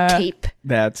a big cape.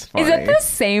 That's funny. Is it the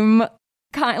same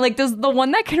kind? Like, does the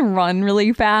one that can run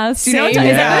really fast? You know, what Same I'm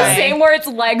talking- is guy. it the same where its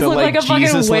legs The, look like, like a fucking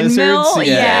Jesus windmill? lizards?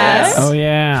 Yeah. Yes. Oh,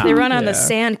 yeah. They run on Yeah. the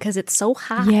sand because it's so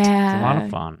hot. Yeah. A lot of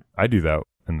fun. I do that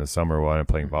in the summer while I'm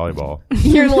playing volleyball.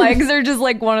 Your legs are just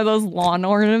like one of those lawn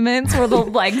ornaments where the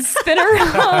legs spin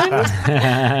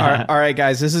around. all right,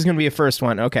 guys. This is going to be a first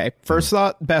one. Okay. First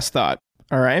thought, best thought.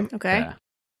 All right. Okay. Yeah.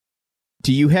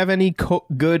 Do you have any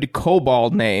good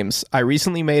kobold names? I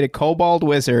recently made a kobold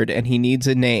wizard and he needs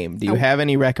a name. Do you have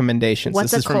any recommendations?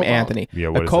 What's This a is from kobold? Anthony. Yeah,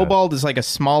 what a is kobold is like a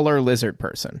smaller lizard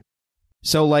person.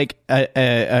 So like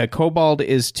a kobold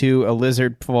is to a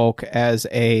lizard folk as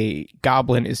a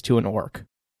goblin is to an orc.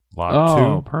 Lock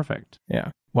Oh, 2. perfect.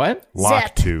 Yeah. What? Lock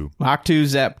Zep. 2. Lock 2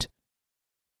 Zept.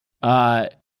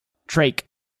 Drake.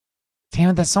 Damn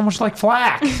it, that's so much like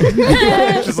Flack.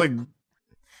 It's just like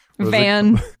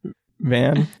Van.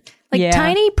 Van. Like Yeah.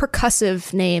 tiny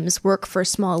percussive names work for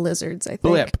small lizards, I think.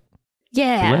 Blip.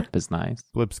 Yeah. Blip is nice.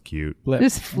 Blip's cute. Blip.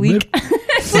 Just fleek.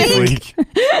 Fleek.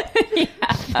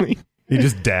 He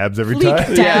just dabs every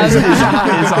time. Yeah, is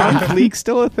on fleek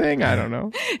still a thing? I don't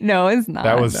know. No, it's not.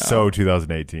 That was so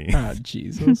 2018. Oh,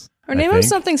 Jesus. Or I name him think.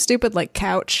 something stupid like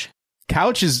couch.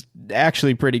 Couch is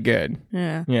actually pretty good.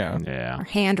 Yeah. Yeah. Yeah. Or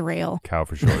handrail. Cow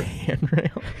for short.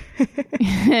 Handrail.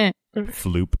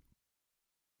 Floop.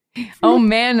 Oh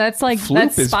man, that's like Floop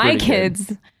that's is Spy pretty good. Kids.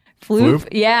 Floop? Floop?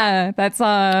 Yeah, that's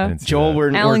I didn't see Joel, that.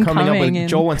 we're Alan coming up Cumming with and-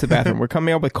 Joel went to the bathroom. We're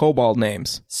coming up with kobold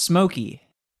names. Smokey.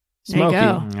 There you Smoky.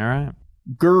 go. All right.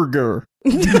 Gurgur.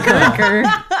 Gurgur.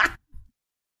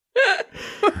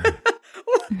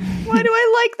 Why do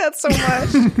I like that so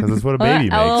much? Because that's what a baby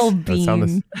makes. LL That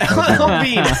sound LL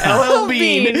Bean. LL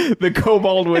Bean. The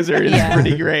kobold wizard is Yeah.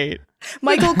 pretty great.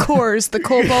 Michael Kors, the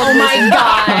kobold. Oh my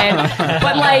god.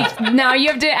 But like now you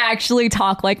have to actually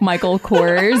talk like Michael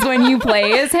Kors when you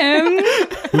play as him.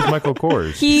 Who's Michael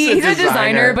Kors? He's a designer.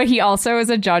 designer, but he also is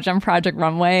a judge on Project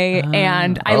Runway.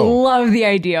 And I Oh. love the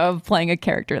idea of playing a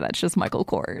character that's just Michael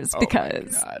Kors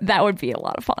because that would be a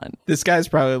lot of fun. This guy's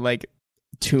probably like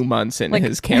 2 months into Like,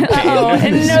 his campaign. Oh, at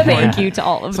and this no point. thank you to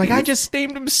all of It's like, these. I just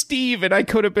named him Steve and I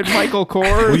could have been Michael Kors.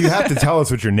 Well, you have to tell us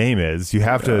what your name is. You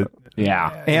have to. Yeah.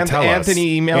 Tell us.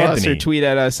 Anthony, email us Anthony. or tweet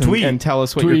at us and, Tweet. and tell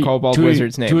us what Tweet. your kobold Tweet.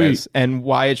 wizard's name Tweet. is and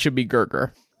why it should be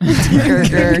Gurgur.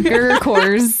 Gurgur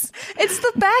Kors. It's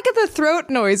the back of the throat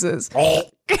noises.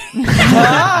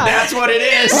 That's what it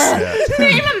is.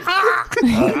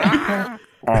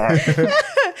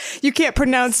 You can't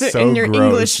pronounce it So in your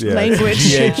gross. English Yeah. language.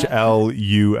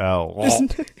 GHLUL.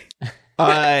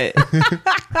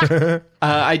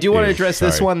 I do want to address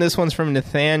this Sorry. one. This one's from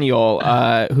Nathaniel,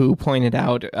 who pointed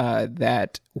out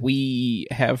that we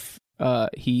have.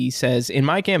 He says, in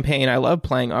my campaign, I love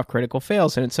playing off critical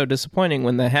fails, and it's so disappointing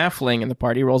when the halfling in the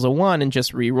party rolls a 1 and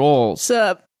just re-rolls.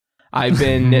 Sup? I've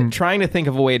been trying to think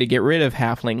of a way to get rid of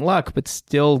halfling luck, but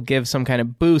still give some kind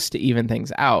of boost to even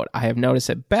things out. I have noticed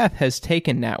that Beth has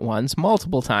taken nat 1s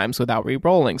multiple times without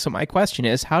re-rolling, so my question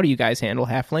is, how do you guys handle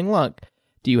halfling luck?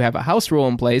 Do you have a house rule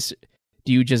in place?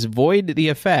 Do you just void the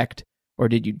effect? Or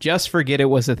did you just forget it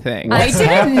was a thing? I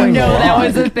didn't know that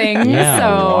was a thing. Yeah,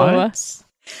 so what?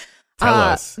 Tell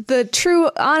us. The true,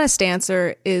 honest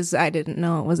answer is I didn't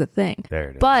know it was a thing. There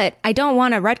it is. But I don't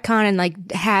want to retcon and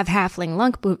like have halfling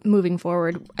luck moving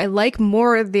forward. I like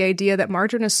more of the idea that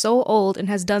Margarine is so old and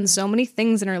has done so many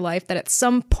things in her life that at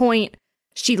some point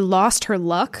she lost her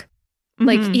luck,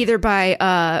 like either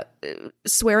by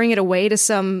swearing it away to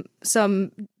some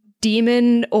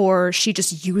demon, or she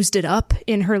just used it up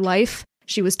in her life.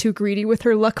 She was too greedy with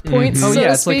her luck points. Oh so yeah,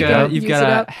 to it's like speak, and you've use got it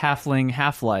a up. halfling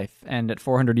half-life, and at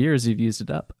 400 years you've used it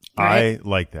up. I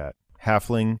like that.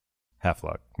 Halfling, half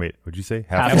luck. Wait, what'd you say?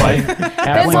 Half-life.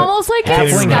 It's almost like in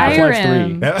Halfling Half-Life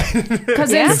Skyrim.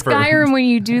 Because in Skyrim, when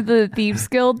you do the Thieves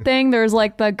Guild thing, there's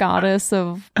like the goddess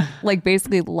of like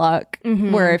basically luck,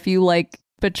 where if you like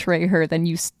betray her, then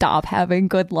you stop having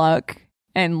good luck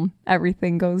and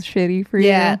everything goes shitty for you.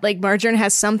 Yeah, like Margarine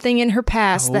has something in her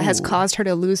past that has caused her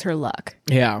to lose her luck.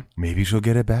 Yeah. Maybe she'll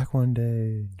get it back one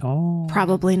day. Oh.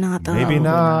 Probably not, though. Maybe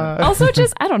not. Also,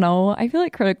 just I don't know. I feel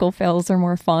like critical fails are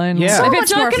more fun. Yeah. So if much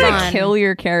it's not more gonna fun. kill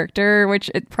your character,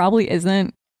 which it probably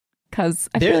isn't, because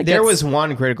I feel like There that's- was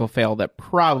one critical fail that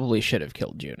probably should have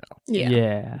killed Juno.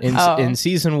 Yeah. In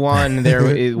season 1,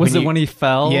 there Was it when he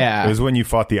fell? Yeah. It was when you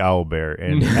fought the owl bear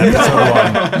in episode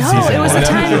 1. No, it was a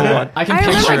time. I can I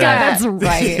picture Oh my god, that. that's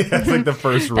right. That's like the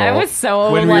first roll. That was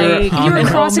so When we were like on- You were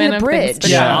crossing the enrollment of things bridge. to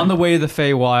Yeah, come. on the way to the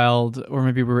Feywild, or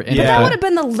maybe we were in. Yeah. That would have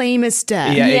been the lamest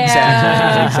death. Yeah, Yeah.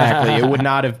 exactly. Exactly. It would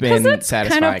not have been Because that's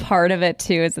satisfying. kind of part of it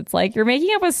too. Is it's like you're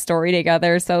making up a story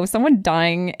together, so someone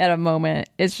dying at a moment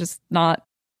is just not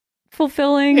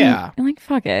fulfilling. Yeah. and like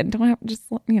fuck it, don't have just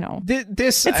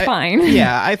This It's fine.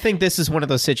 Yeah, I think this is one of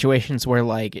those situations where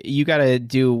like you got to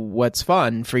do what's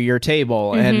fun for your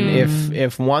table, and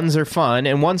if ones are fun,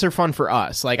 and ones are fun for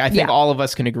us, like I think Yeah. all of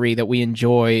us can agree that we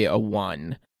enjoy a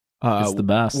 1. It's the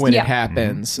best. when Yeah. it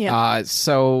happens. Yeah.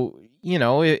 So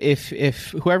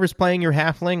if whoever's playing your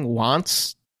halfling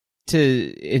wants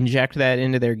to inject that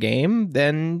into their game,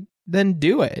 then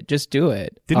do it. Just do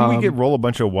it. Didn't we roll a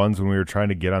bunch of 1s when we were trying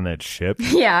to get on that ship?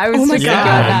 Yeah, I was Oh my just God.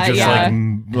 thinking about that. Just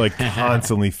Yeah. like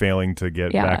constantly failing to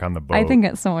get Yeah. back on the boat. I think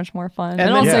it's so much more fun. And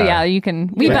then- also, Yeah. you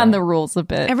can we bend the rules a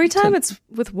bit. Every time it's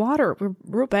with water, we're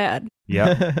real bad.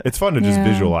 Yeah, it's fun to just Yeah.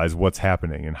 visualize what's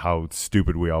happening and how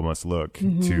stupid we all must look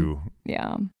to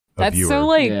Yeah. a That's viewer. so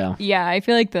like Yeah. yeah, I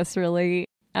feel like this really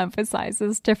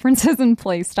emphasizes differences in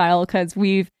play style because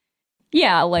we've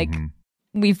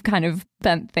we've kind of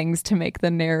bent things to make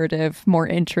the narrative more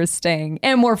interesting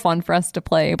and more fun for us to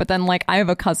play. But then like I have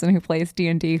a cousin who plays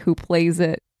D&D who plays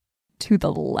it to the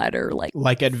letter, like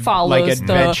follows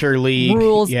Adventure League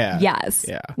rules. Yeah. Yes.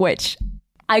 Yeah. Which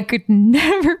I could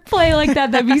never play like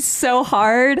that. That'd be so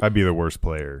hard. I'd be the worst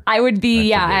player. I would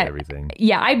be I'd forget everything.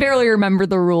 Yeah, I barely remember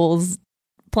the rules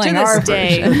playing To our this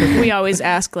day, version. we always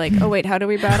ask, like, oh, wait, how do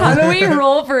we battle? How do we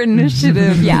roll for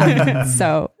initiative? Yeah.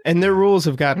 So And their rules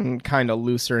have gotten kind of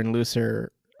looser and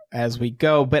looser as we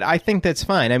go, but I think that's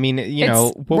fine. I mean,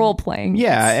 it's role playing.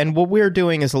 Yeah, and what we're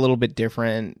doing is a little bit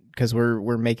different because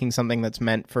we're making something that's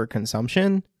meant for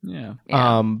consumption. Yeah.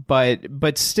 Yeah.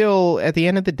 But still, at the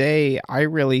end of the day, I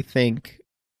really think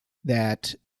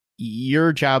that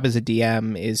your job as a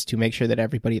DM is to make sure that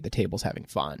everybody at the table's having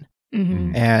fun.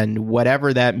 Mhm. And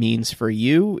whatever that means for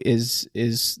you is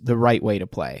the right way to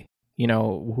play.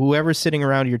 Whoever's sitting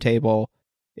around your table,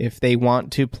 if they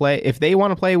want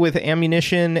to play with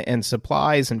ammunition and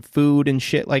supplies and food and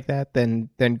shit like that, then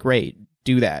great,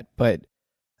 do that. But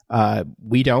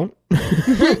we don't.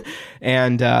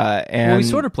 and Well, we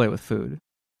sort of play with food.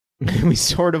 we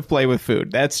sort of play with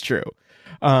food. That's true.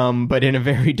 But in a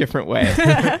very different way.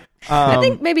 I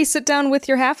think maybe sit down with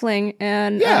your halfling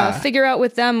and Yeah. figure out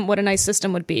with them what a nice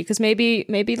system would be. Because maybe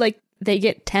like they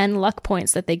get 10 luck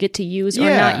points that they get to use or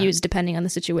Yeah. not use depending on the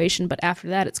situation. But after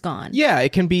that, it's gone. Yeah,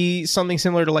 it can be something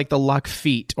similar to like the luck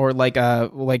feat or like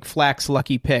Flack's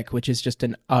lucky pick, which is just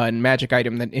a magic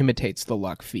item that imitates the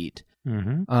luck feat.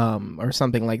 Or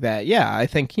something like that. Yeah, I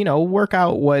think work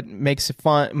out what makes it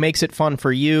fun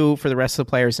for you, for the rest of the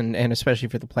players, and especially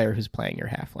for the player who's playing your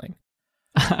halfling.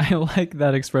 I like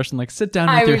that expression, like sit down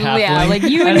with I your would- halfling. yeah, like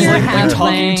you and as your like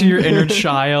talking halfling. to your inner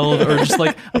child, or just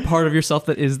like a part of yourself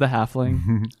that is the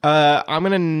halfling. I'm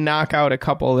gonna knock out a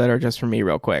couple that are just for me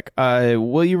real quick.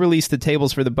 Will you release the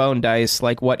tables for the bone dice,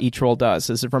 like what each roll does?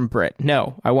 This is from Britt.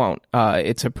 No, I won't.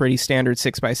 It's a pretty standard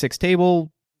 6x6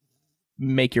 table.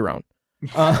 Make your own.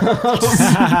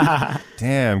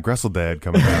 Damn, Gresseldad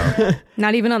coming out.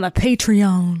 Not even on the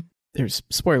Patreon. There's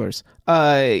spoilers.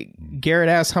 Garrett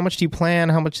asks, how much do you plan?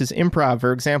 How much is improv?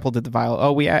 For example, did the vial?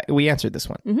 Oh, we answered this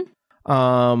one.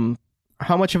 Mhm.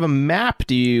 How much of a map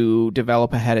do you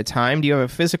develop ahead of time? Do you have a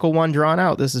physical one drawn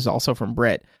out? This is also from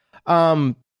Britt.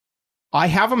 I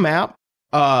have a map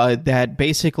that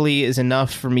basically is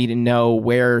enough for me to know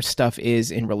where stuff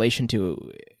is in relation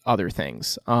to other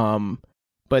things.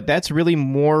 But that's really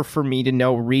more for me to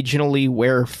know regionally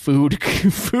where food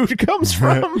comes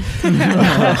from.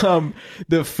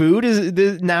 The food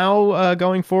is now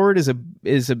going forward is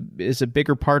a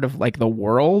bigger part of like the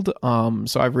world.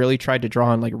 So I've really tried to draw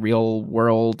on like real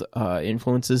world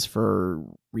influences for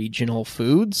regional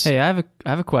foods. Hey, I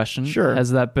have a question. Sure.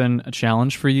 Has that been a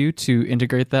challenge for you to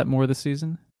integrate that more this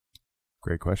season?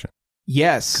 Great question.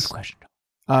 Yes. Good question.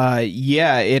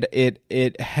 Yeah,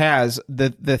 it has.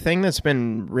 The thing that's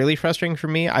been really frustrating for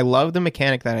me, I love the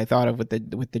mechanic that I thought of with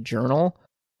the journal,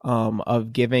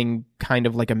 of giving kind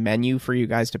of like a menu for you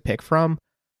guys to pick from.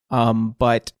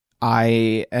 But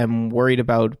I am worried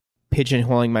about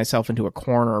pigeonholing myself into a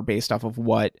corner based off of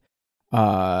what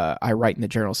I write in the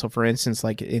journal. So for instance,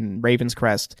 like in Raven's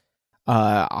Crest,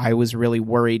 I was really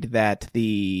worried that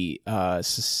the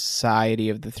Society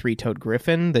of the Three-Toed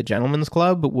Griffin, the Gentleman's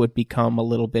Club, would become a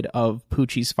little bit of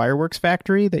Poochie's fireworks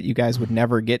factory that you guys would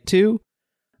never get to.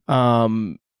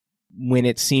 When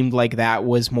it seemed like that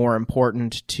was more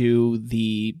important to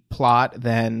the plot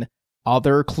than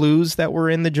other clues that were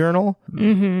in the journal.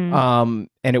 Mm-hmm.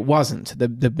 And it wasn't.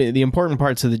 The important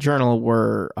parts of the journal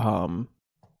were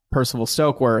Percival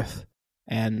Stokeworth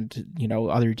and, you know,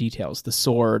 other details, the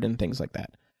sword and things like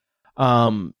that.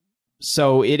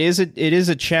 So it is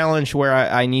a challenge where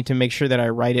I need to make sure that I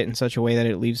write it in such a way that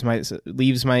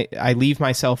it I leave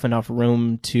myself enough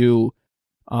room to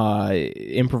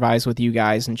improvise with you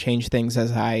guys and change things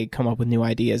as I come up with new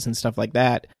ideas and stuff like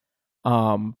that.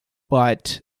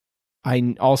 But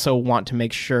I also want to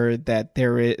make sure that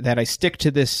that I stick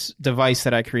to this device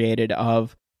that I created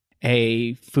of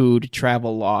a food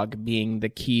travel log being the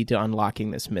key to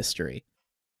unlocking this mystery.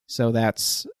 So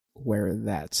that's where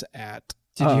that's at.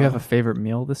 Did you have a favorite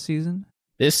meal this season?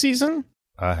 This season?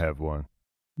 I have one.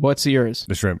 What's yours?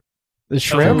 The shrimp. The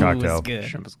shrimp? cocktail. Was good.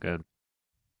 Shrimp was good.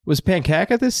 Was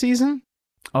Pancaka this season?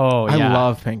 Oh, yeah. I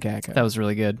love Pancaka. That was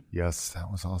really good. Yes, that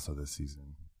was also this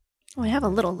season. I have a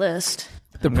little list.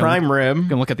 The prime rib You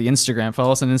can look at the Instagram.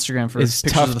 Follow us on Instagram for is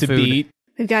pictures tough of the to food. beat.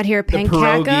 We've got here The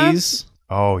pancaka, pierogies.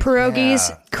 Oh, pierogies,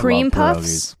 yeah. cream love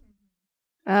puffs,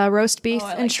 roast beef,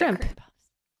 and shrimp.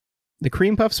 The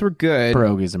cream puffs were good.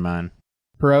 Pierogies are mine.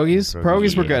 Pierogies?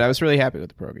 Pierogies were Yeah. good. I was really happy with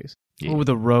the pierogies. Yeah. Oh,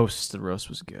 the roast. The roast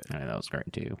was good. Yeah, that was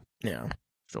great too. Yeah.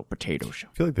 So potato show.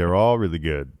 I feel like they were all really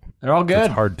good. They're all good.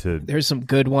 It's hard to. There's some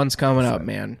good ones coming up,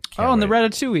 man. Oh, and the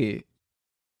wait. ratatouille.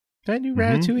 Did I do Mhm.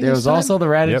 Ratatouille? There this was time? also the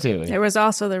ratatouille. There was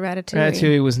also the ratatouille.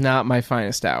 Ratatouille was not my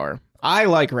finest hour. I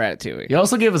like Ratatouille. You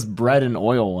also gave us bread and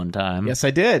oil one time. Yes, I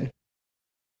did.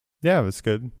 Yeah, it was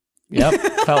good. Yep.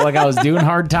 Felt like I was doing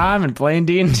hard time and playing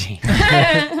D&D.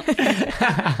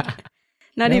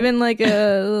 Not even like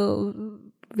a little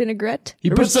vinaigrette. You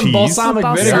There put was some cheese. balsamic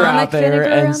Balsamic vinegar out there vinegar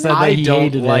and on said there? that I he don't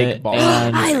hated like it.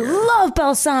 balsamic and I love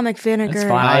balsamic vinegar. It's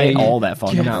fine. I ate all that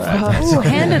fucking cannot crap. like Oh,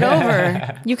 hand it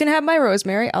over. You can have my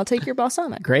rosemary. I'll take your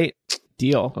balsamic. Great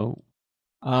deal.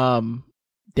 Oh.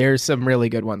 There's some really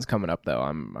good ones coming up though.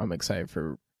 I'm excited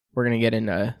for. We're gonna get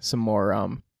into some more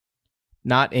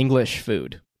not English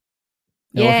food.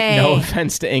 No, Yay. no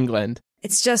offense to England.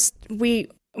 It's just we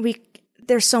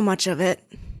there's so much of it.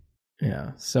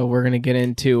 Yeah. So we're gonna get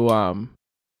into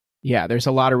there's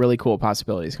a lot of really cool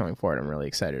possibilities coming forward. I'm really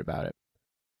excited about it.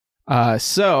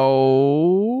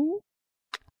 So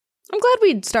I'm glad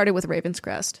we started with Raven's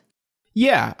Crest.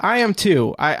 yeah, I am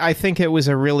too. I think it was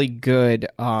a really good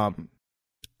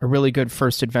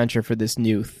first adventure for this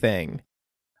new thing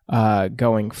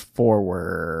going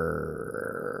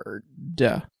forward.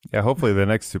 Yeah, hopefully the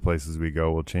next two places we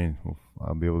go will change.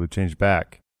 I'll be able to change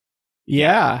back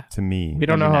Yeah. to me. We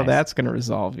don't know how nice. that's going to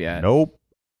resolve yet. Nope.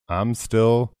 I'm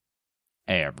still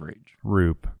Average.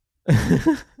 Roop.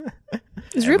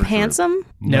 Is Roop handsome?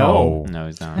 No. No,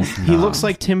 he's not. He looks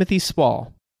like Timothy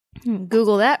Spall.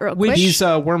 Google that real quick. He's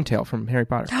Wormtail from Harry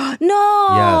Potter. No.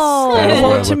 Yes. That is what I Well,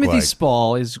 look Timothy like.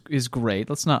 Spall is great.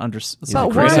 Let's not But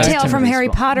criticize Wormtail from Timothy Harry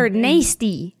Spall. Potter,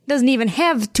 nasty. Doesn't even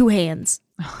have 2 hands.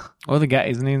 Well, the guy,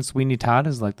 isn't he in Sweeney Todd?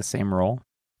 Is like the same role.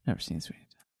 Never seen Sweeney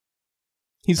Todd.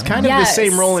 He's kind of the Yes.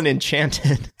 same role in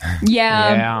Enchanted.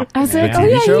 Yeah. I was The like, TV oh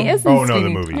yeah, show? he is. Oh, no, the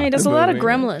Sweeney movie. Yeah, he does a lot of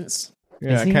Gremlins.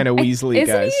 Yeah, kind of Weasley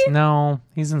Isn't guys. he? No,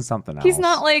 he's in something else. He's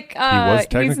not like. was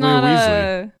technically he's not a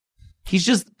Weasley. He's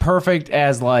just perfect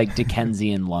as like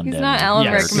Dickensian London. He's not Alan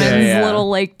Yes. Rickman's Yeah. little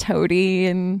like toady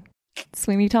and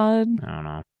Sweeney Todd. I don't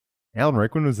know. Alan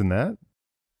Rickman was in that?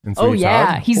 In Oh Sweeney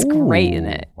yeah, Todd? he's great in Ooh,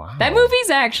 it. wow. That movie's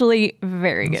actually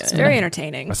very good. It's very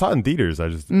entertaining. I saw it in theaters. I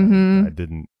just Mhm. I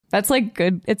didn't. That's like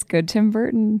good. It's good, Tim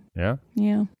Burton. Yeah.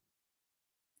 Yeah.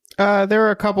 There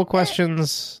were a couple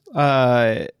questions.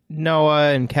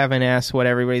 Noah and Kevin asked what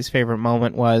everybody's favorite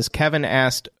moment was. Kevin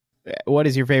asked, what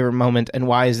is your favorite moment and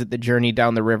why is it the journey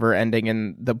down the river ending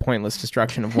in the pointless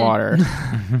destruction of water?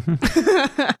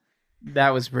 That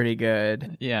was pretty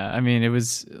good. Yeah, I mean, it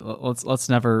was. Let's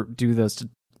never do those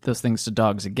things to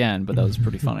dogs again. But that was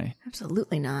pretty funny.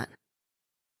 Absolutely not.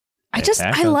 I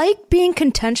Exactly. like being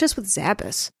contentious with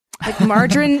Zabbis. Like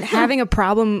Margarine having a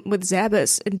problem with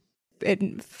Zabbis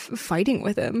and fighting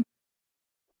with him.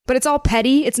 But it's all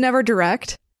petty. It's never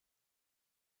direct.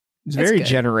 It's That's very good.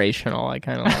 generational. I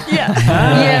kind of like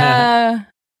Yeah.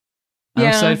 I'm Yeah,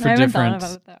 excited for I haven't different.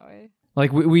 thought about it that way.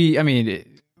 Like I mean,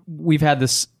 we've had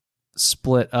this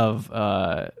split of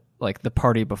like the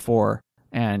party before,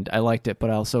 and I liked it, but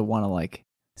I also want to like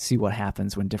see what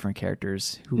happens when different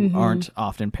characters who Mhm. aren't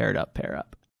often paired up pair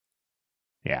up.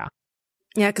 Yeah.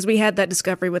 Yeah, because we had that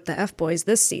discovery with the F-Boys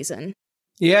this season.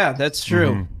 Yeah, that's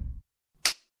true.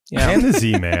 Mhm. Yeah. And the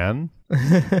Z-Man.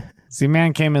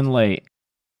 Z-Man came in late.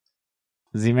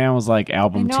 Z-Man was like I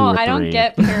album 2 know. or 3. I don't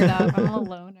get paired up. I'm a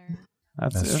loner.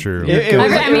 That's true. It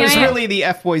was, I mean, it was I- really the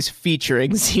F-Boys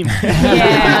featuring Z-Man.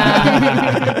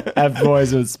 Yeah.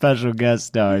 F-Boys with special guest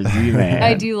stars, Z-Man.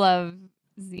 I do love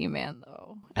Z-Man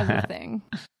though as a thing.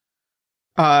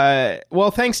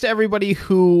 Well, thanks to everybody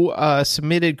who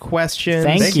submitted questions.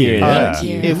 Thank you. Yeah. Thank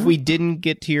you. If we didn't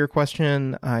get to your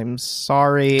question, I'm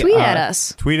sorry. Tweet at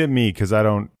us. Tweet at me because I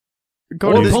don't.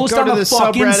 Go to the, post go on to the the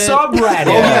fucking subreddit. subreddit.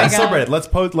 Oh yeah, my God. subreddit. Let's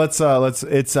post. It's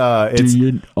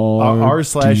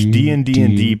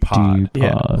r/D&D pod.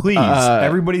 Yeah. Please,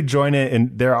 everybody join it,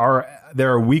 and there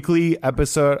are weekly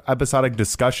episodic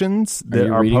discussions Are that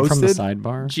you are reading posted from the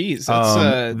sidebar? Jeez,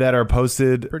 that's that are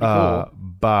posted pretty cool.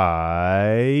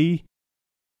 by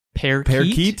Parakeet?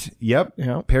 Parakeet. Yep,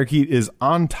 Yeah. Parakeet is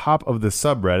on top of the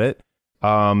subreddit.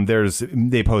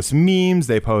 They post memes,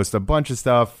 they post a bunch of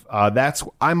stuff.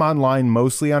 I'm online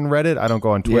mostly on Reddit. I don't go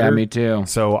on Twitter. Yeah, me too.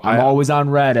 So I'm always on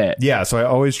Reddit. yeah, so I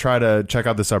always try to check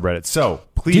out the subreddit. So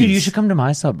please, Dude, you should come to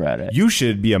my subreddit. You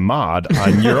should be a mod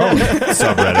on your own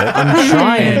subreddit. I'm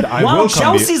trying. I wow, will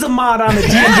come. Chelsea's a mod on the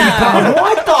D&D pod.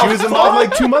 What the She was a mod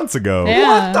like 2 months ago.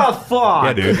 Yeah. What the fuck?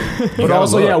 Yeah, dude. You But gotta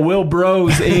also, look. yeah, Will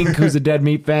Bros Inc., who's a Dead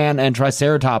Meat fan, and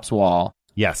Triceratops Wall.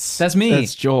 Yes. That's me.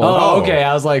 That's Joel. Oh, okay.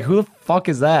 I was like, who the fuck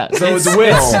is that? So it's it's,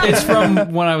 Will. it's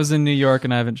from when I was in New York,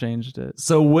 and I haven't changed it.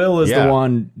 So Will is Yeah. the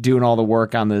one doing all the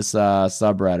work on this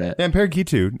subreddit. and Parakeet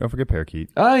too. Don't forget Parakeet.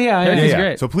 Oh, yeah. Yeah, yeah. he's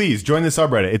great. So please join the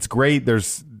subreddit. It's great.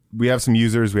 We have some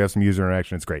users. We have some user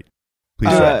interaction. It's great. Please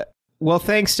join. Well,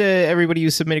 thanks to everybody who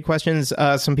submitted questions.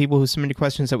 Some people who submitted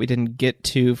questions that we didn't get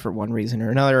to for one reason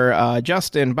or another.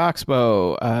 Justin,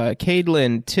 Boxbow,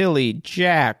 Cadelin, Tilly,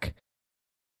 Jack,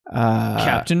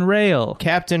 Captain Rail.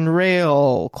 Captain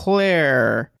Rail,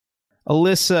 Claire,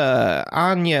 Alyssa,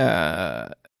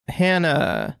 Anya,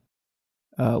 Hannah,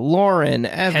 Lauren,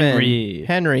 Evan,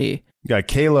 Henry. You got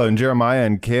Kayla and Jeremiah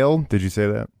and Kale. Did you say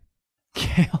that?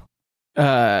 Kale.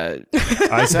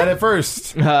 I said it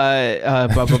first.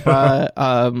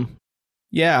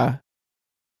 Yeah.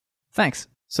 Thanks.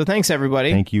 So thanks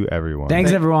everybody. Thank you, everyone.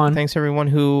 Thanks, everyone. Thanks everyone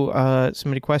who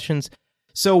submitted questions.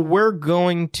 So we're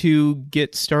going to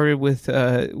get started with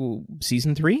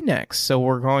season 3 next. So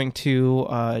we're going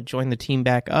to join the team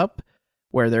back up,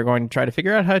 where they're going to try to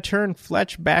figure out how to turn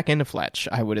Fletch back into Fletch.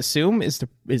 I would assume is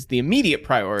the immediate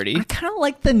priority. I kind of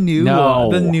like the new No.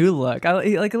 look. I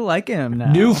like him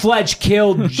now. New Fletch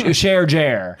killed Cher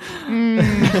Jer.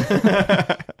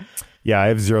 Yeah, I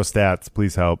have 0 stats.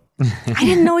 Please help. I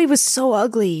didn't know he was so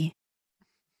ugly.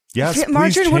 Yes, please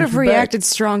Margarine change would have him back. reacted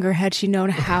stronger had she known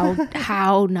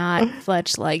how not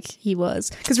Fletch like he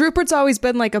was. Because Rupert's always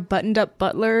been like a buttoned up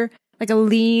butler, like a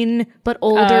lean but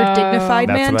older, dignified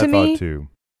That's man what to I me. thought too.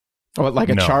 What, like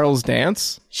a No. Charles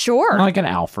Dance? Sure. Like an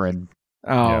Alfred.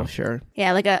 Oh, Yeah. sure.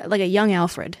 Yeah, like a young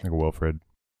Alfred. Like a Wilfred,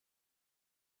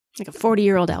 Like a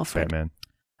 40-year-old Alfred. Batman.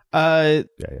 Yeah.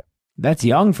 That's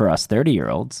young for us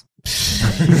 30-year-olds.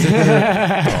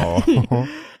 Oh.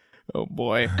 Oh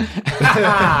boy.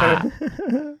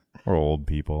 We're old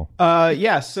people.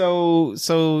 Yeah, so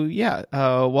yeah,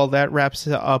 well that wraps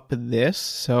up this.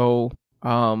 So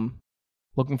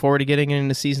looking forward to getting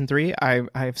into season 3. I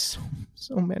have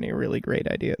so many really great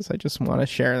ideas. I just want to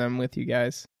share them with you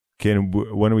guys.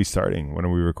 When are we starting? When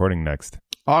are we recording next?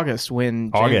 August,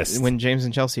 when James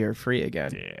and Chelsea are free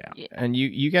again. Yeah. And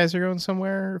you guys are going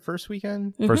somewhere first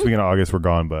weekend? First week in August, we're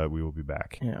gone, but we will be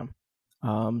back. Yeah.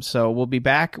 So we'll be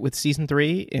back with season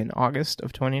 3 in August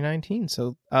of 2019.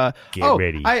 So Get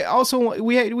ready. I also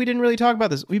we didn't really talk about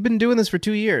this. We've been doing this for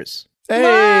 2 years. Hey!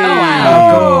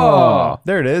 wow.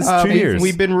 There it is. 2 years.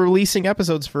 We've been releasing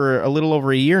episodes for a little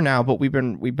over a year now, but we've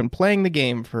been playing the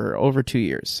game for over 2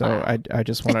 years. So I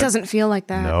just want It to doesn't feel like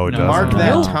that. No, it No. doesn't. mark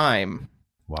that No. time.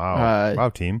 Wow. Wow,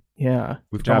 team. Yeah,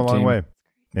 We've Good come a job, long team. way.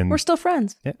 And We're still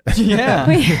friends. Yeah.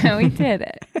 We did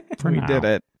it. we did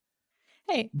it.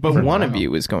 Hey. But For one now. of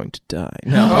you is going to die.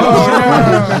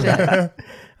 No.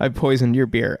 I poisoned your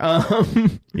beer. yeah,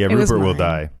 It was Rupert will mine.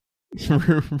 die.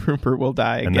 Rupert will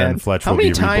die again. And then Fletch How will many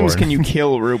be times reborn. can you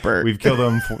kill Rupert? We've killed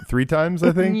him 3 times,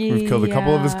 I think. We've killed a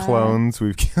couple of his Yeah. clones.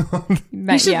 We've killed...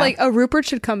 You should Yeah. Rupert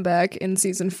should come back in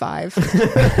season 5.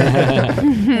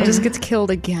 Just gets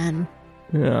killed again.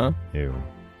 Yeah. Ew.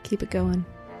 Keep it going.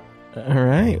 All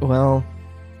right. Well,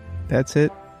 that's it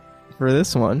for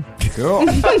this one. Cool.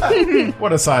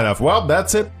 What a sign off. Well,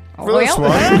 that's it for this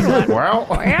Well.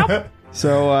 one. Well.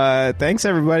 So thanks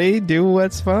everybody. Do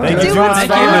what's fun. Thank you. Do what's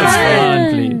Thank you. That's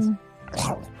fun, please.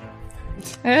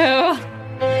 Ew.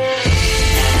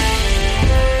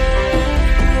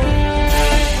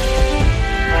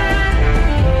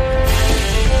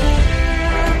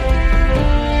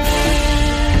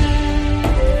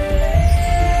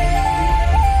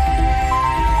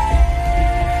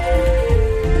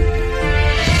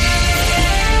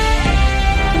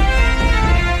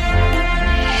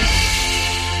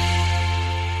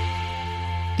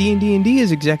 D&D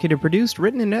is executive produced,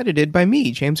 written, and edited by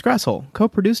me, James Gressel.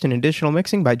 Co-produced and additional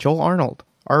mixing by Joel Arnold.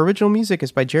 Our original music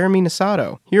is by Jeremy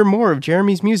Nisato. Hear more of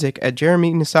Jeremy's music at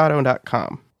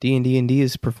jeremynisato.com. D&D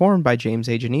is performed by James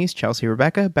A. Janice, Chelsea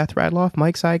Rebecca, Beth Radloff,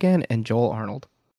 Mike Saigan, and Joel Arnold.